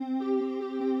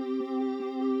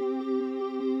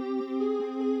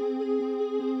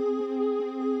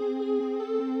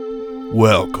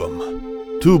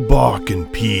Welcome to Bark and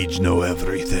Peach Know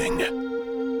Everything.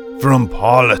 From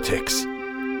politics,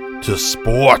 to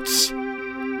sports,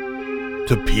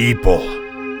 to people,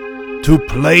 to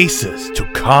places, to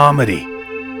comedy.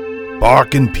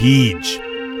 Bark and Peach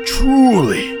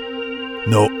truly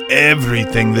know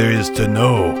everything there is to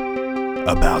know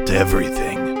about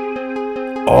everything.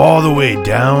 All the way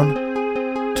down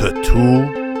to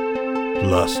 2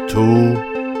 plus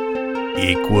 2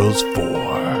 equals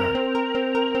 4.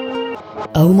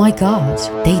 Oh my God,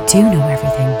 they do know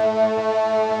everything.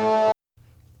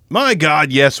 My God,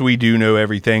 yes, we do know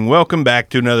everything. Welcome back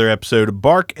to another episode of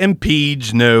Bark and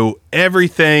Peach Know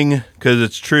Everything, because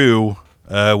it's true.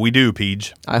 We do,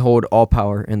 Peach. I hold all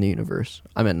power in the universe.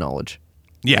 I meant knowledge.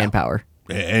 Yeah. And power.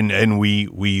 And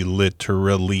we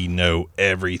literally know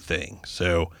everything.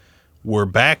 So we're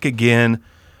back again.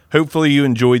 Hopefully you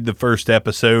enjoyed the first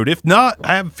episode. If not,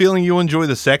 I have a feeling you'll enjoy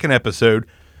the second episode.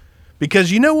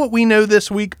 Because you know what we know this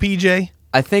week, PJ?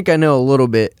 I think I know a little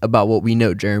bit about what we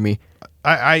know, Jeremy.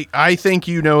 I think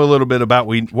you know a little bit about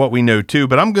what we know too,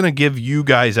 but I'm going to give you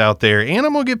guys out there, and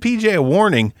I'm going to give PJ a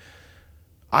warning.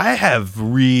 I have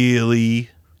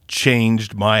really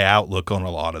changed my outlook on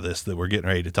a lot of this that we're getting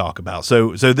ready to talk about.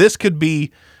 So this could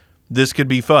be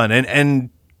fun. And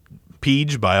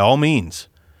Peach, by all means,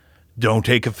 don't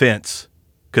take offense,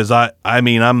 because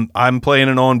I'm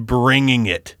planning on bringing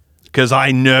it, because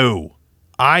I know,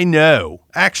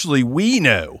 actually we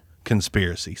know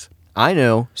conspiracies. I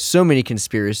know so many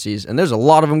conspiracies, and there's a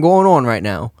lot of them going on right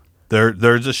now.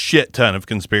 There's a shit ton of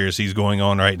conspiracies going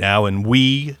on right now, and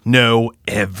we know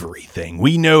everything.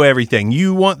 We know everything.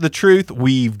 You want the truth?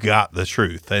 We've got the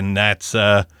truth, and that's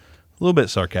a little bit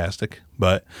sarcastic,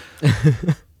 but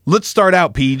let's start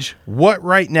out, Peach. What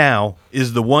right now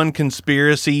is the one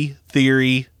conspiracy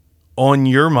theory on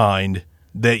your mind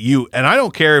that you, and I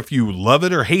don't care if you love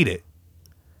it or hate it,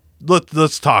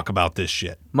 let's talk about this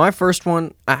shit. My first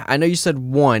one, I know you said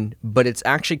one, but it's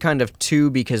actually kind of two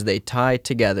because they tie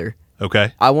together.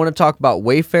 Okay. I want to talk about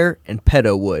Wayfair and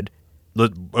Pedowood.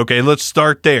 Let's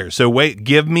start there. So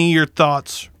give me your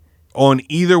thoughts on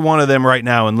either one of them right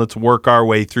now, and let's work our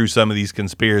way through some of these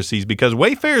conspiracies, because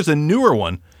Wayfair is a newer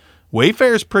one.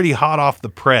 Wayfair is pretty hot off the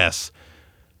press.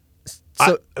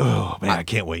 So, I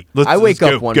can't wait. I wake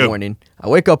up one morning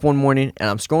and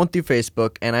I'm scrolling through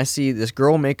Facebook and I see this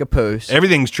girl make a post.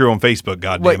 Everything's true on Facebook,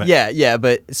 goddammit. Yeah,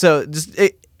 but so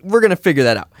we're going to figure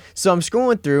that out. So I'm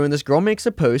scrolling through and this girl makes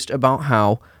a post about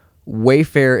how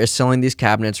Wayfair is selling these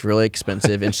cabinets really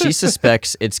expensive and she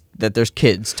suspects that there's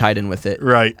kids tied in with it.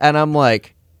 Right. And I'm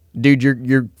like, dude,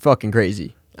 you're fucking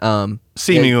crazy.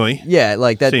 Seemingly.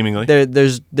 Like that. Seemingly.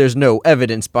 There's no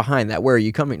evidence behind that. Where are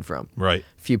you coming from? Right.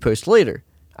 A few posts later,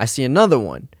 I see another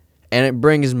one, and it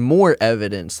brings more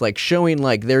evidence, like showing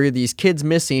like there are these kids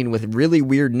missing with really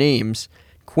weird names.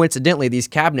 Coincidentally, these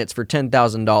cabinets for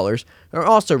 $10,000 are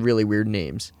also really weird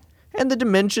names. And the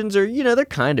dimensions are, they're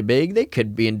kind of big. They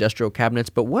could be industrial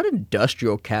cabinets, but what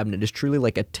industrial cabinet is truly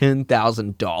like a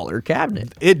 $10,000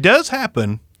 cabinet? It does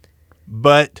happen,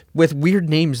 but with weird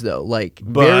names though,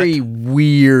 very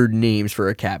weird names for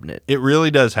a cabinet. It really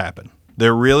does happen.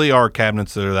 There really are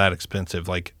cabinets that are that expensive.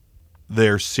 Like,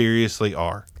 there seriously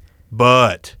are.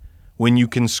 But when you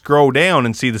can scroll down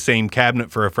and see the same cabinet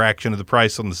for a fraction of the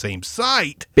price on the same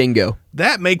site, bingo,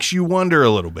 that makes you wonder a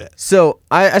little bit. So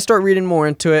I start reading more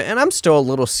into it, and I'm still a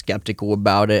little skeptical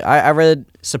about it. I read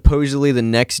supposedly the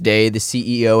next day the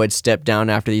CEO had stepped down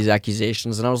after these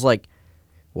accusations, and I was like,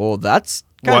 well, that's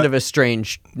kind of a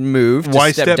strange move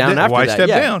to step down after that. Why step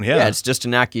down? Yeah, it's just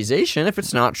an accusation. If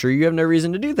it's not true, you have no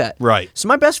reason to do that. Right. So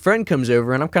my best friend comes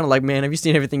over, and I'm kind of like, man, have you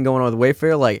seen everything going on with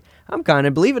Wayfair? Like, I'm kind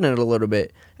of believing in it a little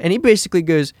bit. And he basically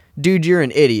goes, dude, you're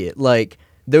an idiot. Like,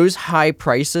 those high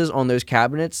prices on those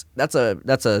cabinets, that's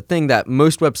a thing that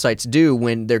most websites do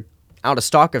when they're out of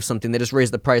stock of something. They just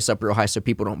raise the price up real high so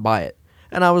people don't buy it.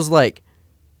 And I was like,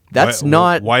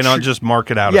 why not just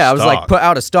mark it out of stock? Yeah, I was like, put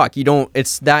out of stock.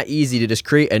 It's that easy to just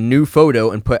create a new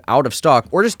photo and put out of stock,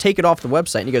 or just take it off the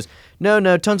website. And he goes, no,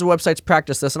 tons of websites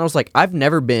practice this. And I was like, I've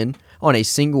never been on a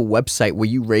single website where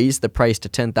you raise the price to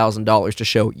 $10,000 to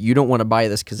show you don't want to buy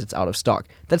this because it's out of stock.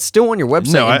 That's still on your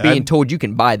website and being told you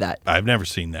can buy that. I've never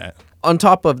seen that. On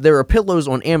top of, there are pillows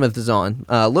on Amazon,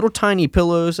 little tiny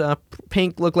pillows,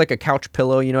 pink, look like a couch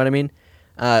pillow, you know what I mean?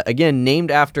 Again,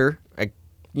 named after,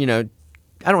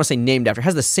 I don't want to say named after. It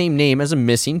has the same name as a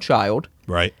missing child.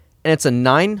 Right. And it's a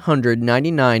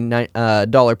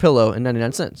 $999 pillow and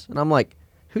 99 cents. And I'm like,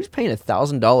 who's paying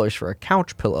 $1,000 for a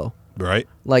couch pillow? Right.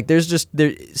 Like, there's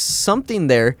something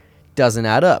there doesn't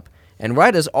add up. And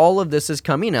right as all of this is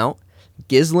coming out,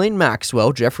 Ghislaine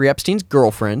Maxwell, Jeffrey Epstein's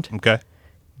girlfriend,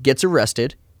 gets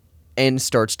arrested, and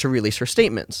starts to release her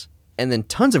statements. And then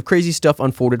tons of crazy stuff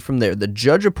unfolded from there. The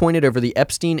judge appointed over the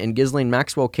Epstein and Ghislaine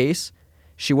Maxwell case.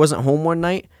 She wasn't home one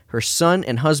night. Her son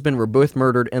and husband were both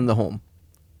murdered in the home.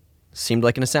 Seemed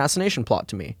like an assassination plot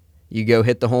to me. You go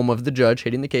hit the home of the judge,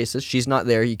 hitting the cases. She's not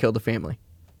there. You kill the family.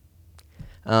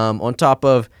 On top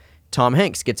of Tom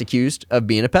Hanks gets accused of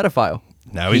being a pedophile.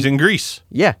 Now he's in Greece.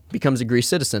 Yeah, becomes a Greece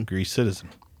citizen. Greece citizen.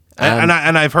 And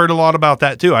I've heard a lot about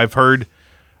that too. I've heard,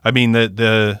 I mean,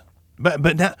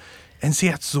 but now, and see,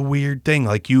 that's the weird thing.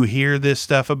 Like, you hear this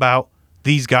stuff about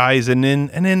these guys, and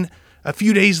then a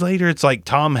few days later, it's like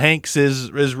Tom Hanks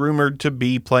is rumored to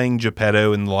be playing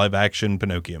Geppetto in the live action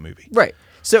Pinocchio movie. Right.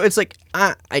 So it's like,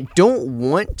 I don't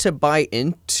want to buy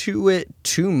into it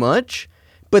too much,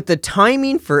 but the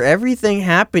timing for everything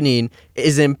happening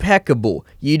is impeccable.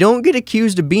 You don't get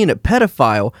accused of being a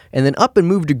pedophile and then up and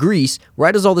move to Greece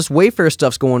right as all this Wayfair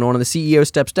stuff's going on and the CEO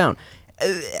steps down.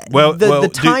 The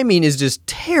timing is just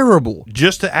terrible.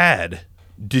 Just to add,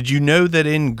 did you know that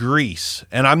in Greece,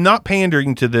 and I'm not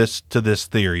pandering to this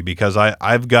theory because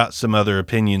I've got some other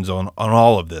opinions on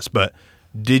all of this, but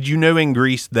did you know in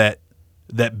Greece that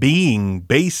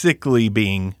basically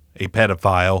being a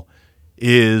pedophile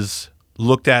is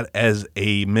looked at as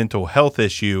a mental health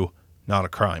issue, not a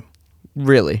crime?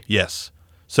 Really? Yes.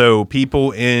 So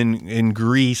people in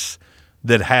Greece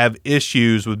that have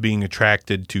issues with being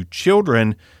attracted to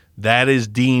children, that is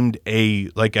deemed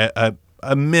a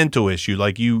mental issue.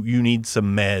 Like you need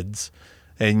some meds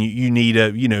and you need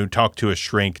to, talk to a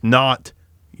shrink, not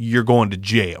you're going to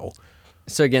jail.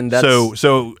 So again, that's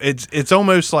so it's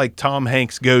almost like Tom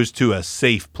Hanks goes to a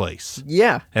safe place.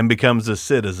 Yeah. And becomes a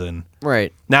citizen.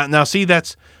 Right. Now see,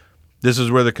 this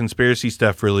is where the conspiracy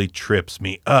stuff really trips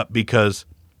me up, because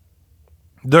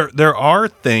there are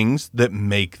things that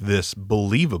make this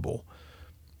believable.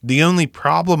 The only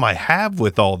problem I have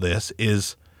with all this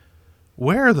is,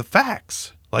 where are the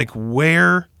facts? Like,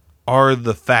 where are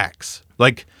the facts?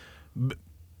 Like,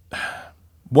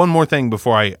 one more thing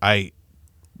before I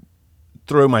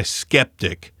throw my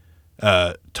skeptic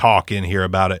talk in here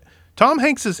about it. Tom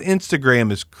Hanks's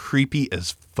Instagram is creepy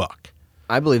as fuck.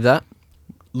 I believe that.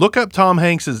 Look up Tom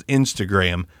Hanks's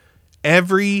Instagram.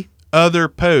 Every other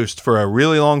post for a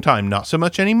really long time, not so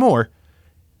much anymore.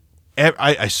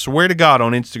 I swear to God,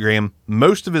 on Instagram,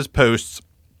 most of his posts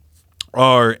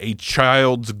are a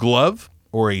child's glove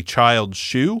or a child's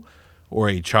shoe or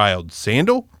a child's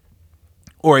sandal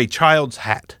or a child's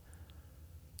hat.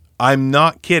 I'm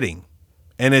not kidding.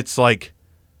 And it's like,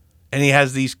 and he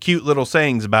has these cute little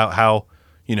sayings about how,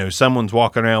 someone's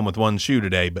walking around with one shoe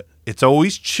today, but it's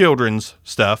always children's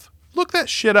stuff. Look that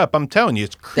shit up. I'm telling you,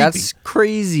 it's creepy. That's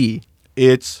crazy.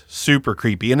 It's super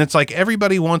creepy. And it's like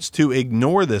everybody wants to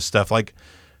ignore this stuff. Like,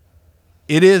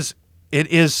 it is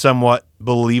somewhat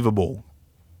believable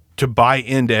to buy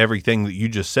into everything that you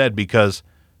just said, because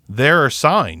there are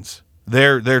signs.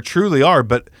 There truly are.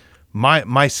 But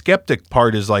my skeptic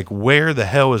part is like, where the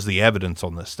hell is the evidence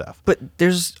on this stuff? But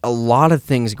there's a lot of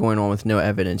things going on with no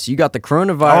evidence. You got the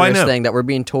coronavirus thing that we're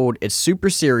being told it's super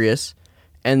serious.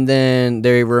 And then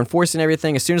they were enforcing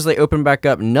everything. As soon as they open back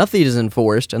up, nothing is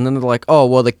enforced. And then they're like, oh,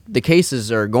 well, the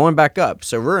cases are going back up,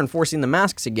 so we're enforcing the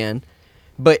masks again.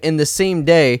 But in the same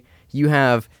day, you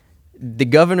have the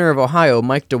governor of Ohio,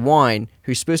 Mike DeWine,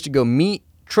 who's supposed to go meet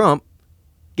Trump,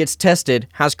 gets tested,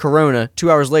 has corona,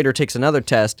 2 hours later takes another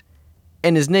test,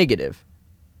 and is negative.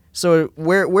 So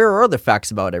where are the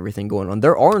facts about everything going on?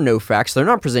 There are no facts. They're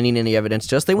not presenting any evidence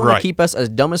to us. They want to keep us as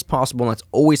dumb as possible, and that's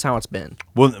always how it's been.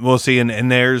 Well, see, and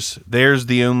there's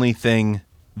the only thing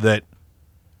that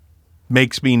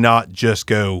makes me not just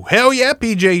go, hell yeah,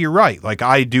 PJ, you're right. Like,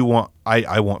 I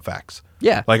want facts.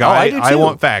 Yeah. Like, I do too. I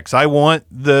want facts. I want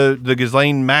the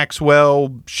Ghislaine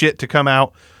Maxwell shit to come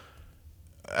out.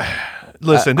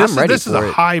 Listen, this is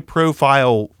a high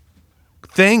profile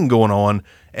thing going on,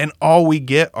 and all we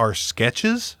get are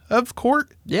sketches of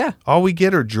court. Yeah. All we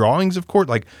get are drawings of court.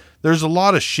 Like, there's a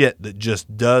lot of shit that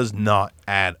just does not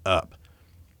add up.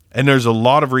 And there's a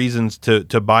lot of reasons to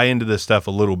buy into this stuff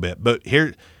a little bit. But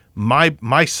here,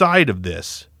 my side of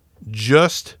this,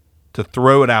 just to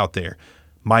throw it out there,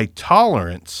 my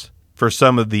tolerance for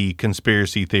some of the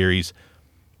conspiracy theories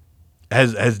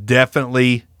has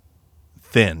definitely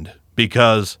thinned,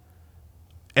 because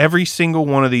every single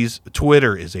one of these,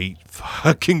 Twitter is a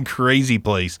fucking crazy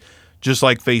place, just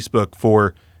like Facebook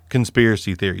for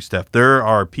conspiracy theory stuff. There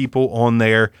are people on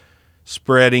there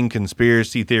spreading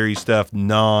conspiracy theory stuff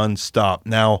nonstop.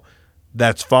 Now,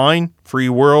 that's fine. Free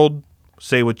world.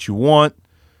 Say what you want.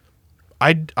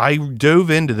 I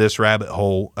dove into this rabbit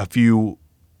hole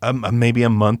maybe a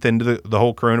month into the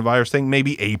whole coronavirus thing,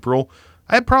 maybe April.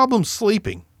 I had problems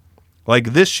sleeping.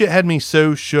 Like, this shit had me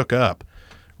so shook up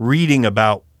reading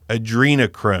about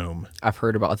adrenochrome. I've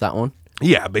heard about that one.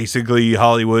 Yeah, basically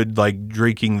Hollywood, like,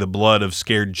 drinking the blood of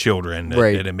scared children.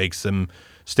 Right. And it makes them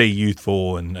stay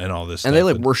youthful and all this stuff. And they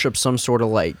like worship some sort of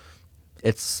like,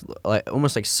 it's like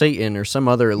almost like Satan or some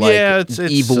other like it's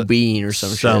evil being or some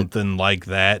shit. something like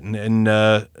that. And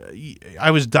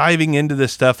I was diving into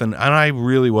this stuff, and I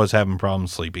really was having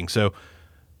problems sleeping. So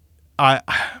I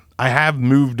have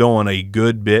moved on a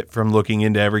good bit from looking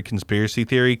into every conspiracy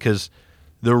theory, because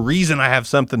the reason I have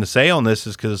something to say on this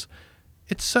is because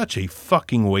it's such a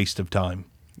fucking waste of time.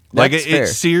 Like, it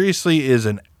seriously is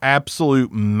an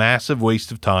absolute massive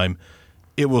waste of time.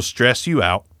 It will stress you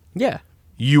out. Yeah.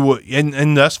 You will,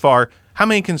 and thus far, how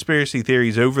many conspiracy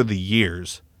theories over the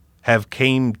years have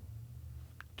came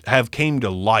to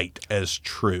light as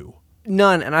true?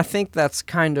 None, and I think that's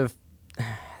kind of.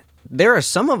 There are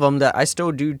some of them that I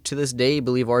still do to this day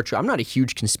believe are true. I'm not a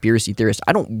huge conspiracy theorist.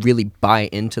 I don't really buy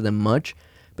into them much,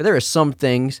 but there are some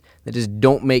things that just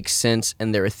don't make sense,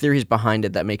 and there are theories behind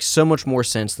it that make so much more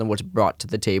sense than what's brought to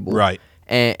the table. Right.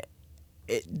 And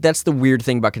that's the weird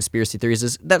thing about conspiracy theories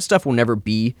is that stuff will never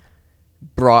be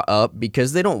brought up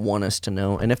because they don't want us to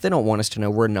know, and if they don't want us to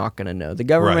know, we're not going to know. The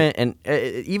government and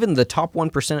even the top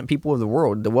 1% of people of the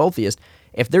world, the wealthiest,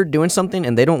 if they're doing something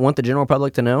and they don't want the general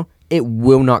public to know, it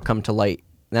will not come to light.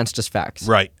 That's just facts.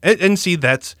 Right. And see,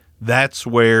 that's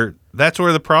where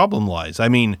the problem lies. I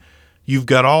mean, you've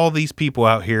got all these people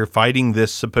out here fighting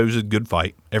this supposed good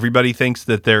fight. Everybody thinks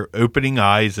that they're opening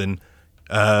eyes and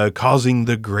causing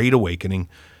the Great Awakening.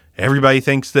 Everybody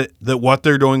thinks that what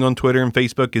they're doing on Twitter and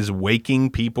Facebook is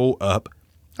waking people up.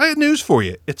 I have news for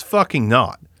you. It's fucking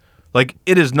not. Like,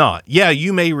 it is not. Yeah,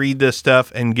 you may read this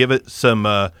stuff and give it some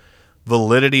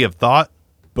validity of thought,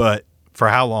 but for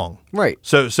how long? Right.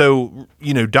 So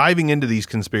diving into these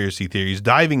conspiracy theories,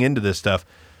 diving into this stuff,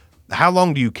 how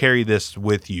long do you carry this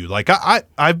with you? Like,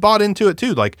 I've bought into it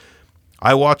too. Like,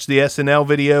 I watched the SNL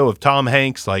video of Tom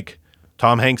Hanks. Like,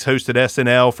 Tom Hanks hosted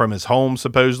SNL from his home,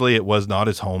 supposedly. It was not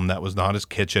his home. That was not his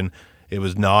kitchen. It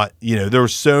was not, there were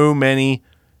so many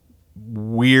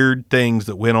weird things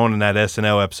that went on in that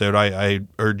SNL episode. I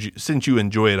urge you, since you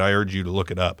enjoy it, I urge you to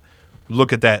look it up.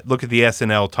 Look at that. Look at the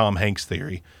SNL Tom Hanks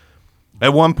theory.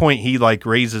 At one point, he like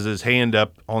raises his hand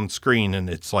up on screen, and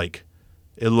it's like,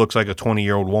 it looks like a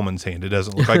 20-year-old woman's hand. It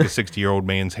doesn't look like a 60-year-old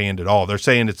man's hand at all. They're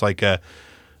saying it's like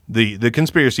the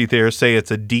conspiracy theorists say it's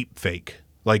a deep fake.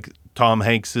 Like, Tom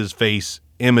Hanks's face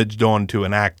imaged onto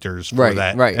an actor's for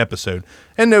that episode.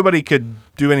 And nobody could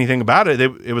do anything about it.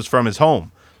 It was from his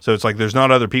home. So it's like there's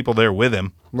not other people there with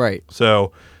him. Right.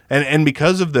 So, and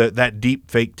because of that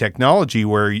deep fake technology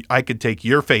where I could take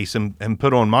your face and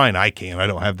put on mine, I can't. I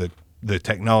don't have the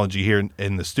technology here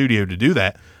in the studio to do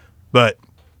that. But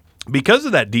because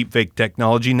of that deep fake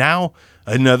technology, now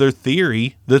another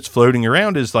theory that's floating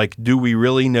around is like, do we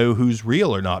really know who's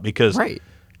real or not? Because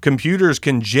computers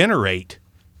can generate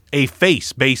a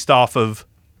face based off of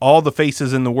all the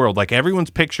faces in the world. Like, everyone's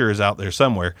picture is out there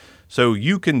somewhere. So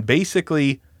you can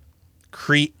basically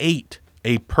create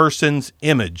a person's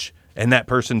image, and that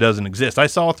person doesn't exist. I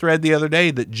saw a thread the other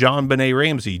day that JonBenet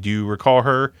Ramsey, do you recall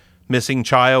her? Missing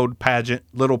child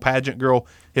little pageant girl.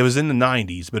 It was in the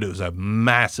 90s, but it was a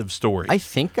massive story. I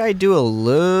think I do a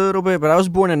little bit, but I was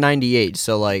born in 98,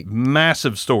 so like...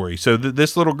 Massive story. So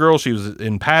this little girl, she was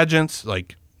in pageants,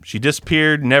 like, she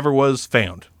disappeared, never was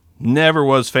found. Never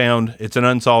was found. It's an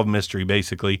unsolved mystery,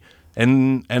 basically.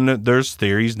 And there's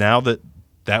theories now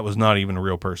that was not even a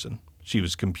real person. She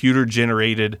was computer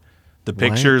generated. The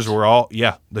pictures were all,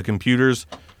 the computers,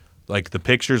 like, the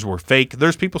pictures were fake.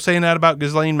 There's people saying that about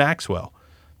Ghislaine Maxwell,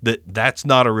 that's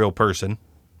not a real person,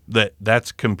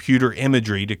 that's computer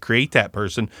imagery to create that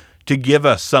person, to give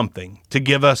us something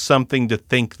to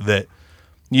think that,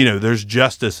 there's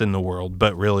justice in the world,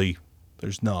 but really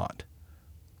there's not.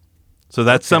 So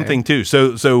that's something too.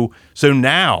 So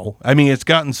now, I mean, it's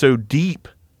gotten so deep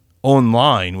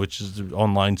online, which is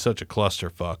online such a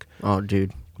clusterfuck. Oh,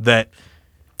 dude. That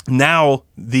now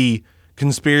the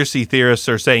conspiracy theorists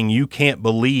are saying you can't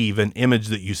believe an image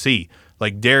that you see.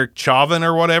 Like Derek Chauvin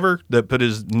or whatever that put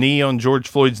his knee on George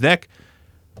Floyd's neck.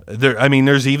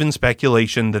 There's even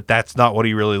speculation that that's not what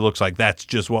he really looks like. That's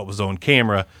just what was on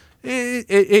camera.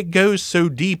 It goes so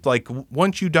deep. Like,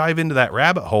 once you dive into that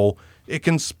rabbit hole, it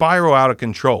can spiral out of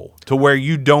control to where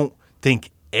you don't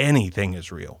think anything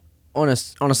is real. On a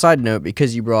side note,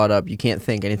 because you brought up you can't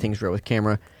think anything's real with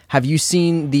camera, have you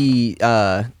seen the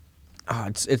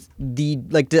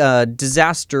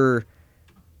disaster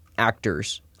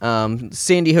actors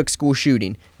Sandy Hook school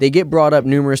shooting. They get brought up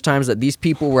numerous times that these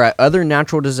people were at other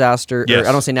natural disaster, Yes. or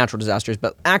I don't say natural disasters,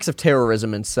 but acts of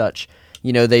terrorism and such.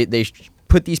 You know, they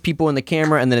put these people in the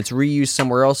camera and then it's reused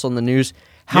somewhere else on the news.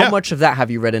 How Yeah. much of that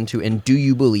have you read into, and do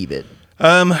you believe it?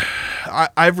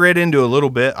 I've read into a little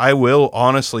bit. I will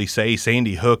honestly say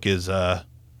Sandy Hook is a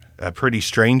pretty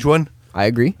strange one. I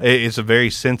agree. It's a very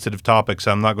sensitive topic,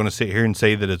 so I'm not going to sit here and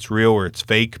say that it's real or it's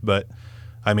fake, but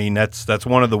I mean, that's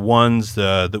one of the ones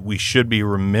that we should be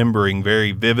remembering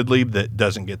very vividly that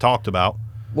doesn't get talked about.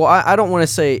 Well, I don't want to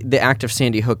say the act of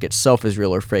Sandy Hook itself is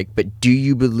real or fake, but do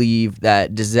you believe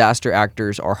that disaster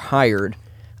actors are hired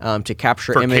to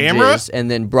capture For images camera? and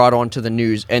then brought onto the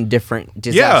news and different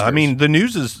disasters? Yeah, I mean, the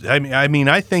news is,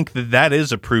 I think that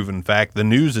is a proven fact. The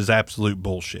news is absolute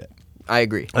bullshit. I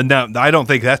agree. And now, I don't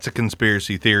think that's a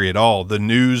conspiracy theory at all. The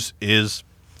news is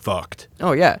fucked.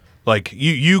 Oh, yeah. Like,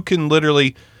 you can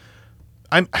literally,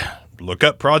 look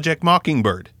up Project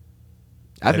Mockingbird.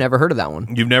 I've never heard of that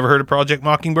one. You've never heard of Project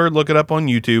Mockingbird? Look it up on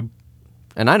YouTube.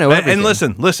 And I know everything.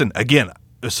 And listen, again,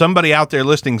 somebody out there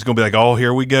listening is going to be like, oh,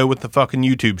 here we go with the fucking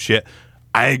YouTube shit.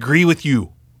 I agree with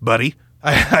you, buddy.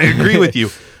 I agree with you.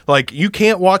 Like, you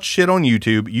can't watch shit on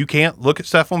YouTube. You can't look at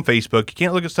stuff on Facebook. You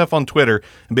can't look at stuff on Twitter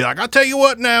and be like, I'll tell you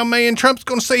what now, man, Trump's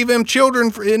going to save them children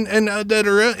that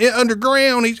are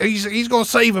underground. He's going to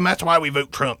save them. That's why we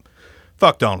vote Trump.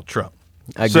 Fuck Donald Trump.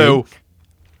 Agreed. So,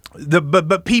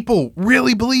 but people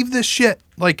really believe this shit.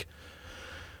 Like,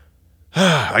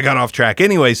 I got off track.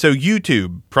 Anyway, so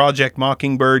YouTube, Project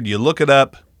Mockingbird, you look it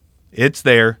up. It's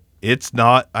there. It's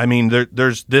not, I mean,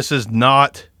 this is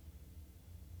not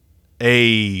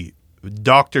a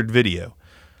doctored video.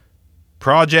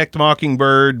 Project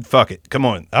Mockingbird, fuck it. Come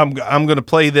on. I'm going to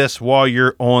play this while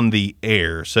you're on the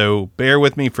air. So bear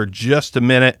with me for just a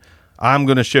minute. I'm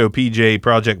going to show PJ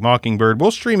Project Mockingbird. We'll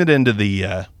stream it into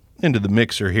the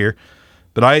mixer here.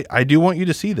 But I do want you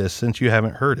to see this since you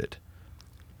haven't heard it.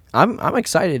 I'm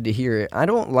excited to hear it. I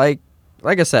don't like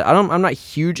I said, I'm not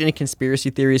huge into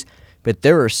conspiracy theories, but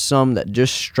there are some that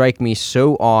just strike me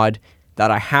so odd that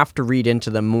I have to read into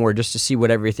them more just to see what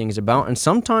everything's about. And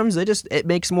sometimes it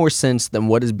makes more sense than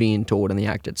what is being told in the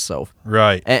act itself.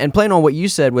 Right. And playing on what you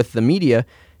said with the media,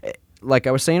 like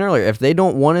I was saying earlier, if they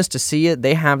don't want us to see it,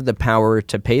 they have the power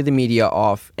to pay the media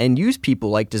off and use people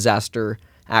like disaster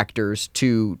actors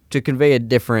to convey a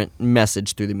different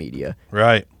message through the media.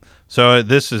 Right. So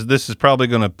this is probably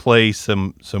going to play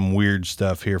some weird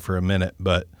stuff here for a minute,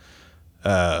 but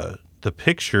the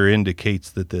picture indicates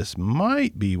that this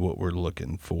might be what we're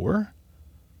looking for.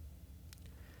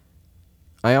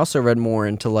 I also read more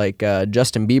into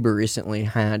Justin Bieber recently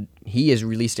he has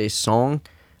released a song.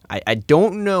 I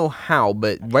don't know how,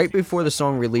 but right before the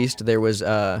song released, there was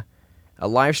a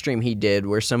live stream he did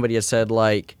where somebody had said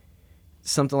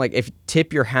something like, if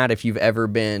tip your hat if you've ever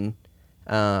been,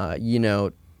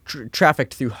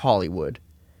 trafficked through Hollywood.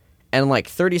 And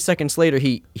 30 seconds later,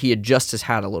 he adjusts his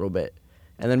hat a little bit.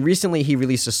 And then recently he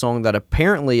released a song that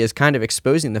apparently is kind of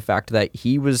exposing the fact that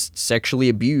he was sexually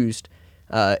abused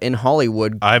in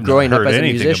Hollywood I've growing not up heard as a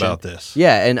anything musician. about this.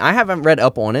 Yeah, and I haven't read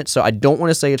up on it, so I don't want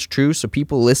to say it's true. So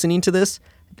people listening to this,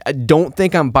 I don't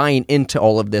think I'm buying into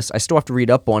all of this. I still have to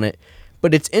read up on it.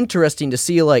 But it's interesting to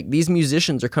see these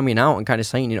musicians are coming out and kind of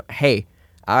saying, hey,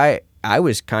 I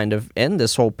was kind of in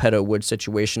this whole Pedo Wood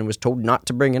situation and was told not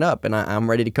to bring it up, and I'm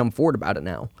ready to come forward about it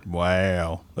now.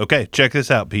 Wow. Okay, check this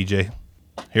out, PJ.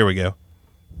 Here we go.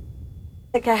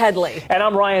 Jessica Headley. And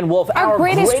I'm Ryan Wolf. Our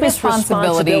greatest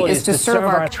responsibility is to serve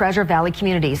our Treasure Valley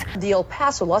communities, The El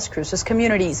Paso, Las Cruces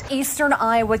communities. Eastern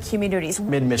Iowa communities.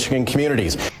 Mid-Michigan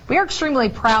communities. We are extremely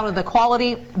proud of the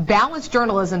quality, balanced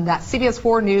journalism that CBS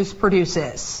 4 News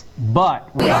produces.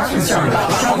 But We are concerned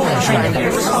about trouble and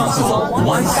irresponsible,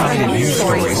 one-sided news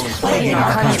stories plaguing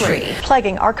our country.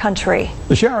 Plaguing our country.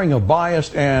 The sharing of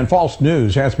biased and false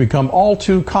news has become all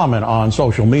too common on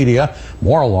social media.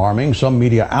 More alarming, some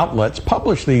media outlets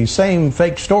publish these same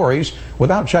fake stories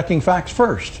without checking facts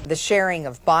first. The sharing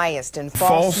of biased and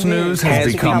false news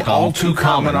has become all too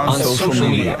common on social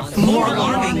media. More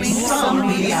alarming, some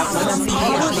media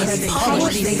outlets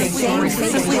publish these same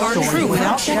fake stories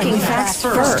without checking facts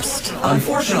first.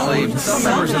 Unfortunately, some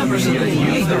members of the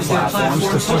media use their platforms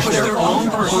to push their own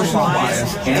personal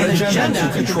bias and agenda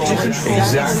to control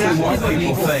exactly what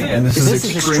people think. And this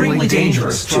is extremely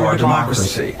dangerous to our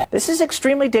democracy. this is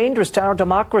extremely dangerous to our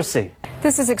democracy.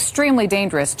 This is extremely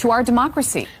dangerous to our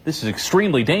democracy. This is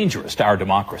extremely dangerous to our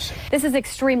democracy. This is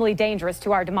extremely dangerous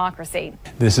to our democracy.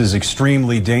 This is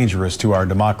extremely dangerous to our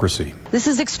democracy. This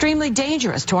is extremely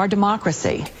dangerous to our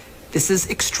democracy. This is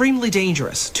extremely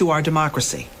dangerous to our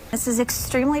democracy. This is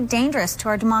extremely dangerous to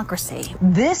our democracy.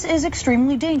 This is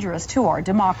extremely dangerous to our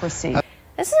democracy.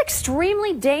 This is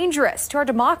extremely dangerous to our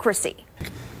democracy.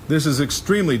 This is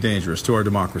extremely dangerous to our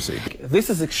democracy. This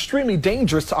is extremely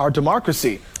dangerous to our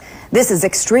democracy. This is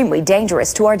extremely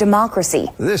dangerous to our democracy.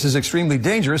 This is extremely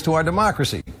dangerous to our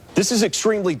democracy. This is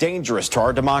extremely dangerous to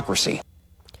our democracy.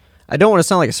 I don't want to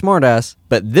sound like a smartass,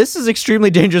 but this is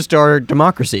extremely dangerous to our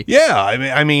democracy. Yeah,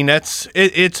 I mean that's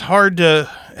it's hard to,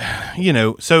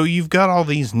 so you've got all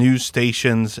these news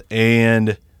stations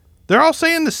and they're all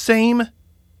saying the same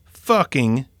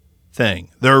fucking thing.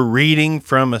 They're reading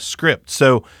from a script.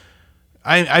 So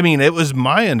I mean, it was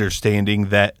my understanding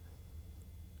that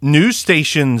news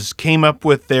stations came up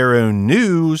with their own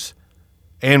news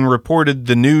and reported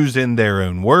the news in their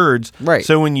own words. Right.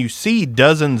 So when you see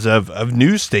dozens of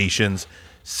news stations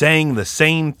saying the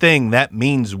same thing, that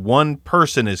means one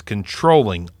person is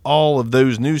controlling all of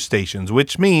those news stations,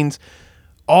 which means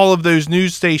all of those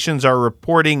news stations are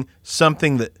reporting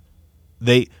something that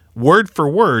they, word for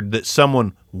word, that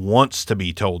someone wants to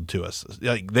be told to us.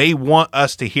 Like they want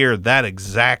us to hear that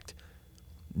exact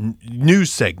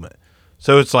news segment.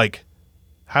 So it's like,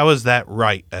 how is that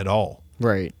right at all?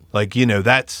 Right. Like,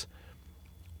 that's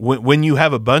when you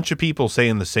have a bunch of people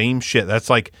saying the same shit, that's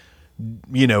like,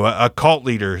 a cult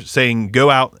leader saying, go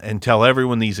out and tell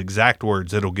everyone these exact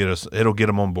words. It'll get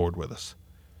them on board with us.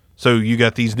 So you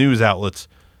got these news outlets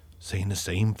saying the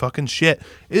same fucking shit.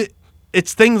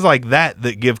 It's things like that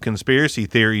that give conspiracy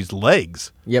theories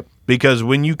legs. Yep. Because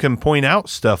when you can point out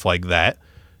stuff like that,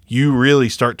 you really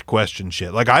start to question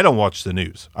shit. Like, I don't watch the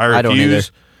news. I refuse. I don't either.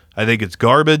 I think it's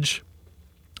garbage.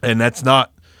 And that's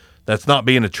not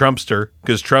being a Trumpster,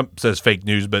 because Trump says fake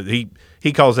news, but he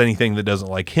calls anything that doesn't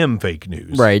like him fake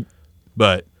news. Right.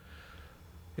 But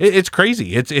it's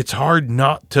crazy. It's hard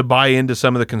not to buy into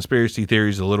some of the conspiracy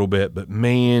theories a little bit, but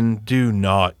man, do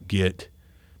not get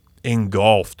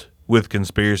engulfed with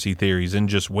conspiracy theories and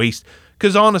just waste.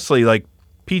 Because honestly, like,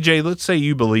 PJ, let's say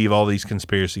you believe all these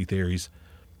conspiracy theories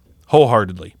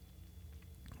wholeheartedly.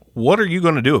 What are you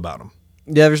going to do about them?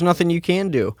 Yeah, there's nothing you can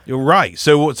do. You're right.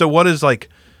 So what is, like,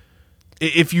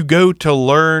 if you go to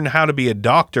learn how to be a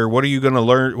doctor, what are you going to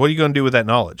learn? What are you going to do with that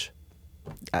knowledge?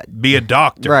 Be a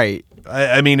doctor. Right.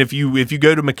 I mean, if you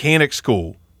go to mechanic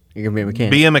school, you're going to be a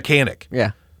mechanic. Be a mechanic.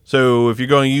 Yeah. So if you're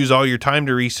going to use all your time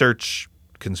to research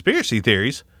conspiracy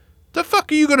theories, the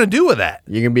fuck are you going to do with that?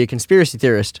 You're going to be a conspiracy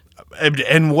theorist.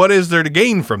 And what is there to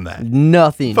gain from that?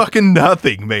 Nothing. Fucking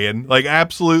nothing, man. Like,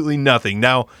 absolutely nothing.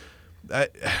 Now,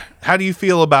 how do you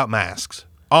feel about masks?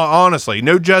 Honestly,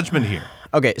 no judgment here.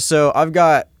 Okay, so I've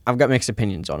got mixed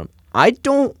opinions on them. I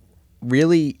don't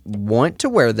really want to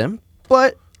wear them,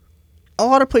 but a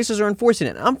lot of places are enforcing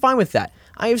it. I'm fine with that.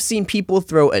 I have seen people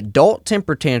throw adult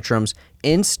temper tantrums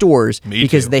in stores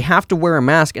because they have to wear a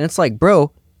mask, and it's like,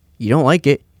 bro, you don't like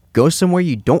it, go somewhere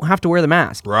you don't have to wear the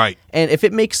mask. Right. And if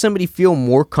it makes somebody feel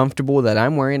more comfortable that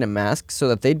I'm wearing a mask so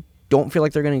that they don't feel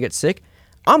like they're going to get sick,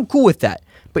 I'm cool with that.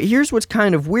 But here's what's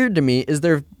kind of weird to me is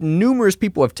numerous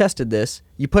people have tested this.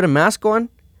 You put a mask on,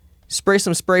 spray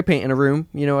some spray paint in a room,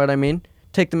 you know what I mean?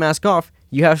 Take the mask off,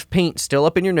 you have paint still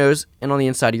up in your nose and on the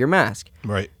inside of your mask.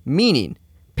 Right. Meaning,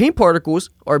 paint particles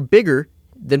are bigger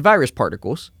than virus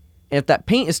particles. And if that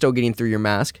paint is still getting through your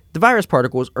mask, the virus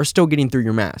particles are still getting through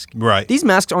your mask. Right. These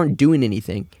masks aren't doing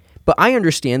anything. But I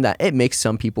understand that it makes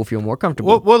some people feel more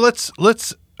comfortable. Well,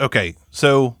 let's okay.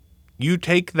 So you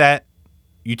take that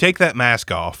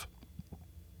mask off.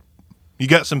 You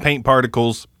got some paint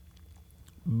particles,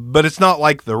 but it's not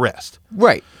like the rest.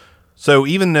 Right. So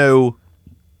even though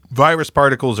virus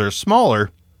particles are smaller,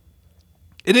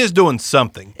 it is doing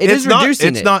something. It's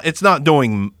reducing it. It's not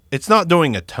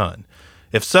doing a ton.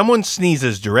 If someone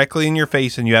sneezes directly in your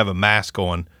face and you have a mask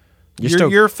on,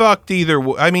 you're fucked either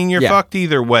way. I mean, you're fucked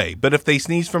either way. But if they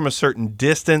sneeze from a certain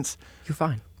distance, you're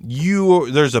fine.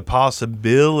 There's a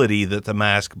possibility that the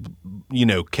mask,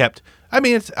 kept. I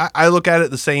mean, I look at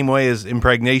it the same way as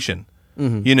impregnation.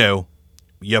 Mm-hmm.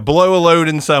 You blow a load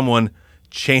in someone,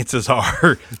 chances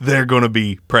are they're going to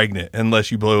be pregnant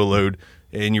unless you blow a load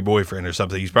in your boyfriend or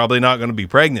something. He's probably not going to be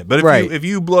pregnant. But if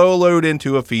you blow a load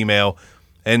into a female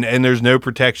and there's no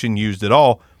protection used at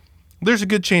all, there's a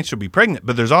good chance she'll be pregnant,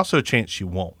 but there's also a chance she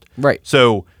won't. Right.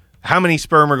 So how many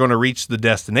sperm are going to reach the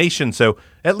destination? So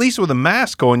at least with a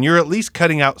mask on, you're at least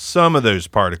cutting out some of those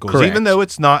particles. Correct. Even though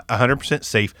it's not 100%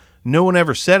 safe. No one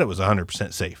ever said it was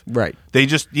 100% safe. Right.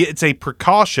 It's a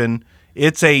precaution.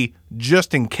 It's a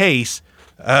just in case.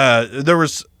 There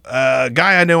was a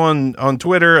guy I know on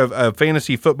Twitter, a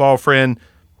fantasy football friend.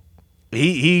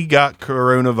 He got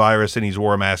coronavirus and he's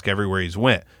wore a mask everywhere he's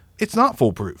went. It's not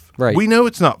foolproof. Right. We know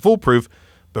it's not foolproof,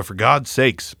 but for God's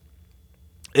sakes,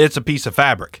 it's a piece of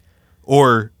fabric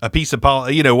or a piece of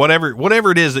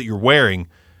whatever it is that you're wearing.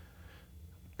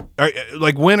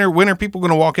 Like when are people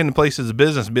going to walk into places of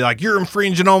business and be like, you're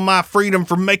infringing on my freedom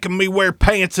for making me wear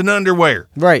pants and underwear?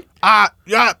 Right.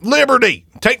 Liberty.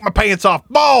 Take my pants off.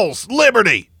 Balls.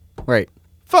 Liberty. Right.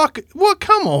 Fuck. Well,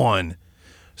 come on.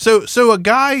 So a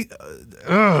guy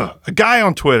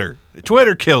on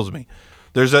Twitter kills me.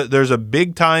 There's a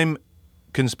big time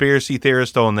conspiracy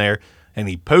theorist on there, and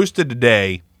he posted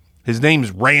today. His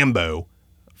name's Rambo.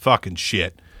 Fucking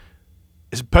shit.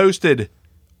 He's posted,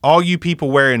 all you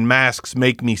people wearing masks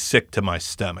make me sick to my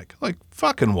stomach. Like,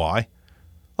 fucking why?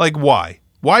 Like, why?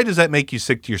 Why does that make you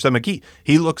sick to your stomach?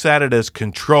 He looks at it as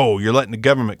control. You're letting the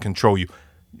government control you.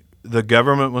 The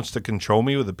government wants to control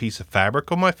me with a piece of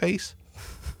fabric on my face?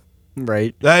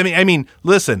 Right. I mean,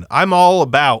 listen, I'm all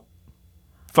about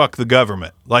fuck the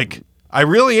government. Like, I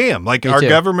really am. Like, our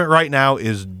government right now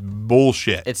is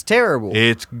bullshit. It's terrible.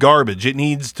 It's garbage. It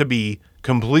needs to be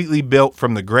completely built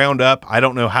from the ground up. I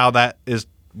don't know how that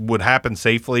would happen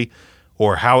safely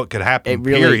or how it could happen,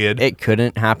 period. It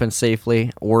couldn't happen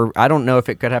safely, or I don't know if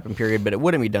it could happen, period, but it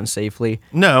wouldn't be done safely.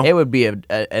 No. It would be an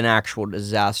actual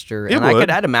disaster.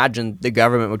 I'd imagine the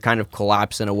government would kind of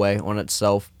collapse in a way on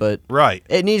itself, but right.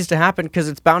 It needs to happen because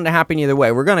it's bound to happen either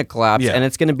way. We're going to collapse, Yeah. and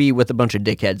it's going to be with a bunch of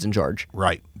dickheads in charge.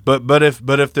 Right. But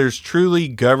if there's truly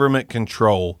government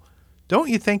control, don't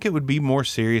you think it would be more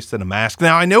serious than a mask?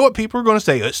 Now, I know what people are going to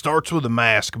say. It starts with a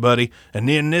mask, buddy, and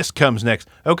then this comes next.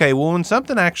 Okay, well, when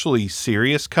something actually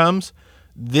serious comes,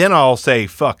 then I'll say,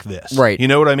 fuck this. Right. You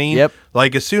know what I mean? Yep.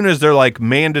 Like, as soon as they're like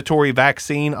mandatory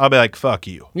vaccine, I'll be like, fuck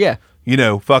you. Yeah.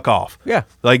 Fuck off. Yeah.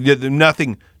 Like,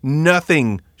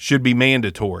 nothing should be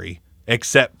mandatory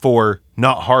except for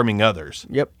not harming others.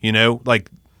 Yep. Like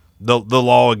the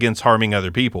law against harming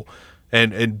other people.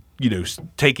 And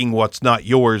taking what's not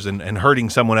yours and hurting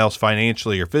someone else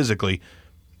financially or physically,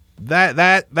 that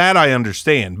I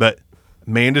understand. But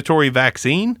mandatory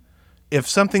vaccine, if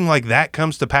something like that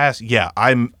comes to pass, yeah,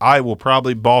 I will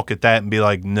probably balk at that and be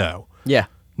like, no. Yeah.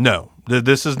 No,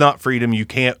 this is not freedom. You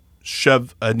can't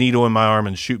shove a needle in my arm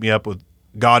and shoot me up with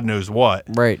God knows what.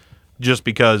 Right. Just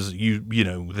because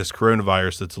this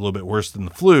coronavirus that's a little bit worse than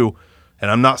the flu. And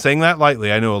I'm not saying that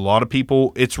lightly. I know a lot of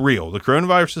people, it's real. The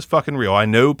coronavirus is fucking real. I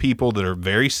know people that are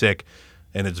very sick,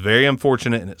 and it's very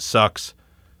unfortunate, and it sucks.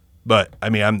 But,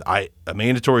 I mean, a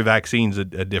mandatory vaccine's a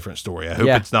different story. I hope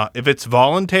it's not. If it's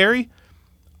voluntary,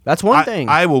 that's one thing.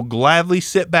 I will gladly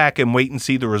sit back and wait and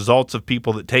see the results of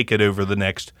people that take it over the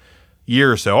next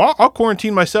year or so. I'll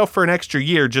quarantine myself for an extra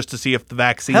year just to see if the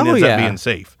vaccine ends up being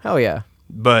safe. Hell yeah.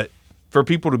 But for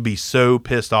people to be so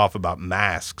pissed off about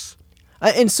masks,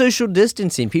 and social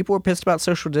distancing. People were pissed about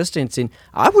social distancing.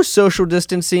 I was social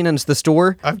distancing in the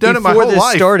store. I've done it my before whole this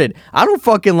life. started. I don't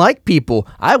fucking like people.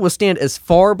 I will stand as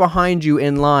far behind you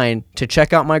in line to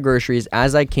check out my groceries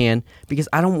as I can because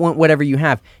I don't want whatever you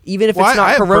have, even if it's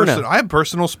not Corona. I have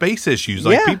personal space issues.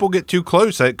 Like people get too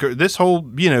close. This whole,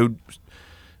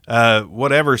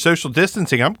 whatever social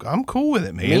distancing. I'm cool with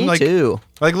it, man. Me too.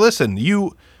 Like, listen,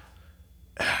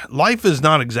 life is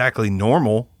not exactly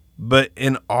normal. But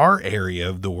in our area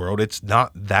of the world, it's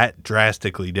not that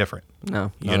drastically different.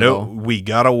 No, we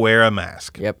got to wear a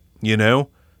mask. Yep.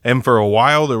 And for a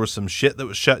while, there was some shit that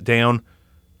was shut down.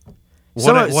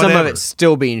 Some of it's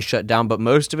still being shut down, but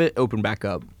most of it opened back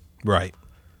up. Right.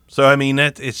 So, I mean,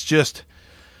 it's just,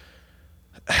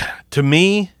 to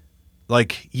me,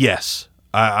 like, yes,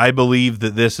 I believe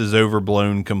that this is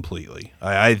overblown completely.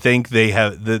 I think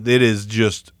it has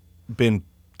just been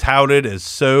touted as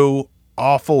so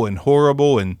awful and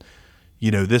horrible and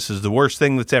this is the worst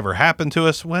thing that's ever happened to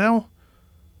us. Well,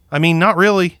 I mean, not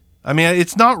really. I mean,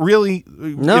 it's not really.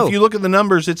 No. If you look at the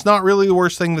numbers, it's not really the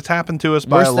worst thing that's happened to us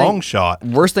by a long shot.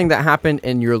 Worst thing that happened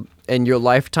in your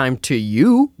lifetime to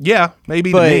you? Yeah,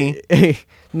 maybe to me.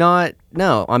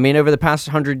 No. I mean, over the past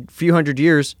few hundred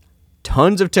years,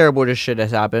 tons of terrible shit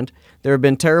has happened. There have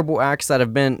been terrible acts that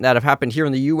have happened here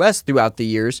in the U.S. throughout the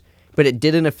years, but it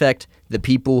didn't affect the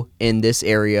people in this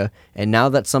area. And now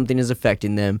that something is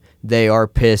affecting them, they are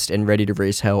pissed and ready to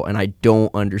raise hell, and I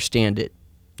don't understand it.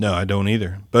 No, I don't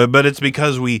either. But it's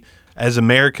because we, as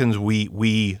Americans,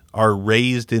 we are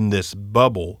raised in this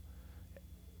bubble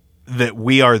that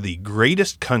we are the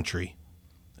greatest country.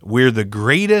 We're the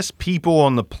greatest people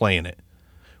on the planet.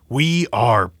 We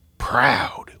are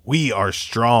proud. We are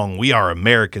strong. We are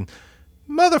American.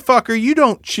 Motherfucker, you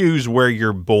don't choose where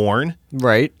you're born.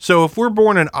 Right. So if we're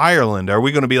born in Ireland, are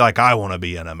we going to be like, I want to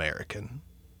be an American?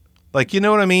 Like, you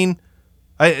know what I mean?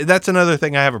 That's another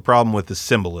thing I have a problem with is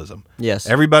symbolism. Yes.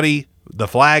 Everybody, the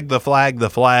flag.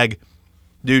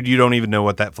 Dude, you don't even know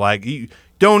what that flag...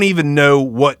 don't even know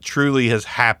what truly has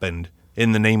happened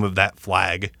in the name of that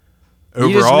flag over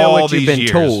you just all know what these you've been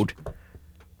years. told.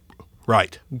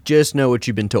 Right. Just know what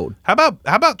you've been told. How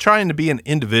about trying to be an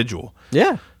individual?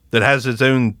 Yeah. That has its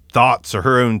own thoughts or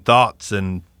her own thoughts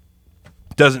and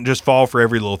doesn't just fall for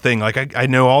every little thing. Like I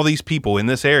know all these people in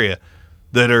this area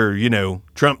that are,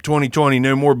 Trump 2020,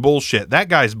 no more bullshit. That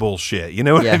guy's bullshit. You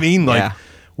know what I mean? Like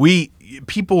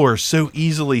people are so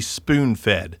easily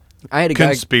spoon-fed. I had a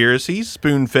conspiracies,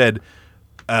 spoon-fed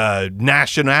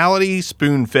nationality,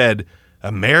 spoon-fed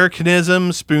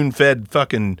Americanism, spoon-fed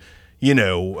fucking,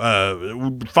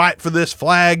 fight for this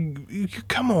flag.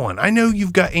 Come on. I know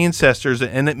you've got ancestors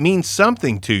and it means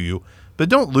something to you, but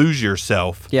don't lose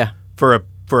yourself for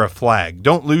a flag.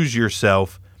 Don't lose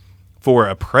yourself for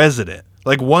a president.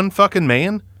 Like one fucking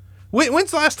man.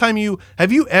 When's the last time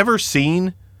have you ever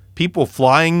seen people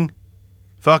flying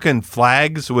fucking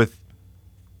flags with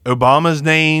Obama's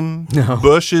name,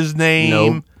 Bush's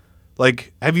name? Nope.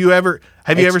 Like, have you ever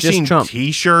seen Trump.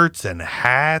 T-shirts and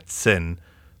hats and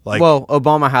like? Well,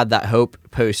 Obama had that Hope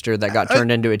poster that got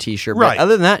turned into a T-shirt. Right. But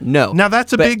other than that, no. Now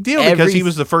that's a big deal because he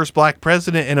was the first black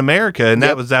president in America, and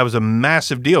that was a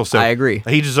massive deal. So I agree.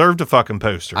 He deserved a fucking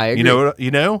poster. I agree. You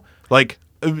know, like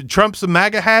Trump's a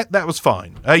MAGA hat. That was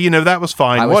fine. That was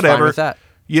fine. I was whatever. fine with that.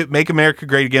 You make America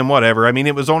great again. Whatever. I mean,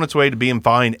 it was on its way to being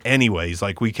fine anyways.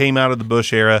 Like we came out of the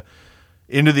Bush era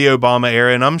into the Obama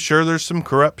era, and I'm sure there's some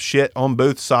corrupt shit on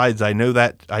both sides. I know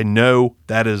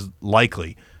that is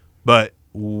likely, but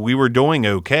we were doing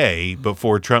okay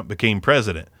before Trump became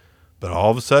president. But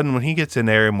all of a sudden, when he gets in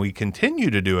there and we continue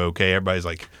to do okay, everybody's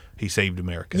like, he saved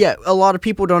America. Yeah, a lot of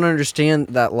people don't understand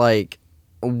that, like,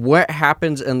 what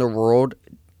happens in the world,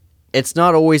 it's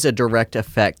not always a direct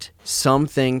effect. Some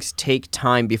things take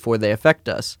time before they affect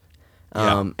us.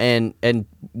 And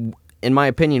in my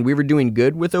opinion, we were doing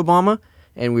good with Obama,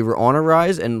 and we were on a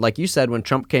rise. And like you said, when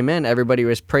Trump came in, everybody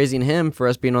was praising him for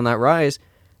us being on that rise.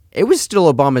 It was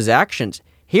still Obama's actions.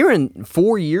 Here in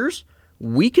 4 years,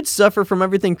 we could suffer from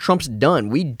everything Trump's done.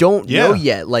 We don't know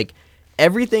yet. Like,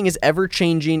 everything is ever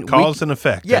changing. Cause and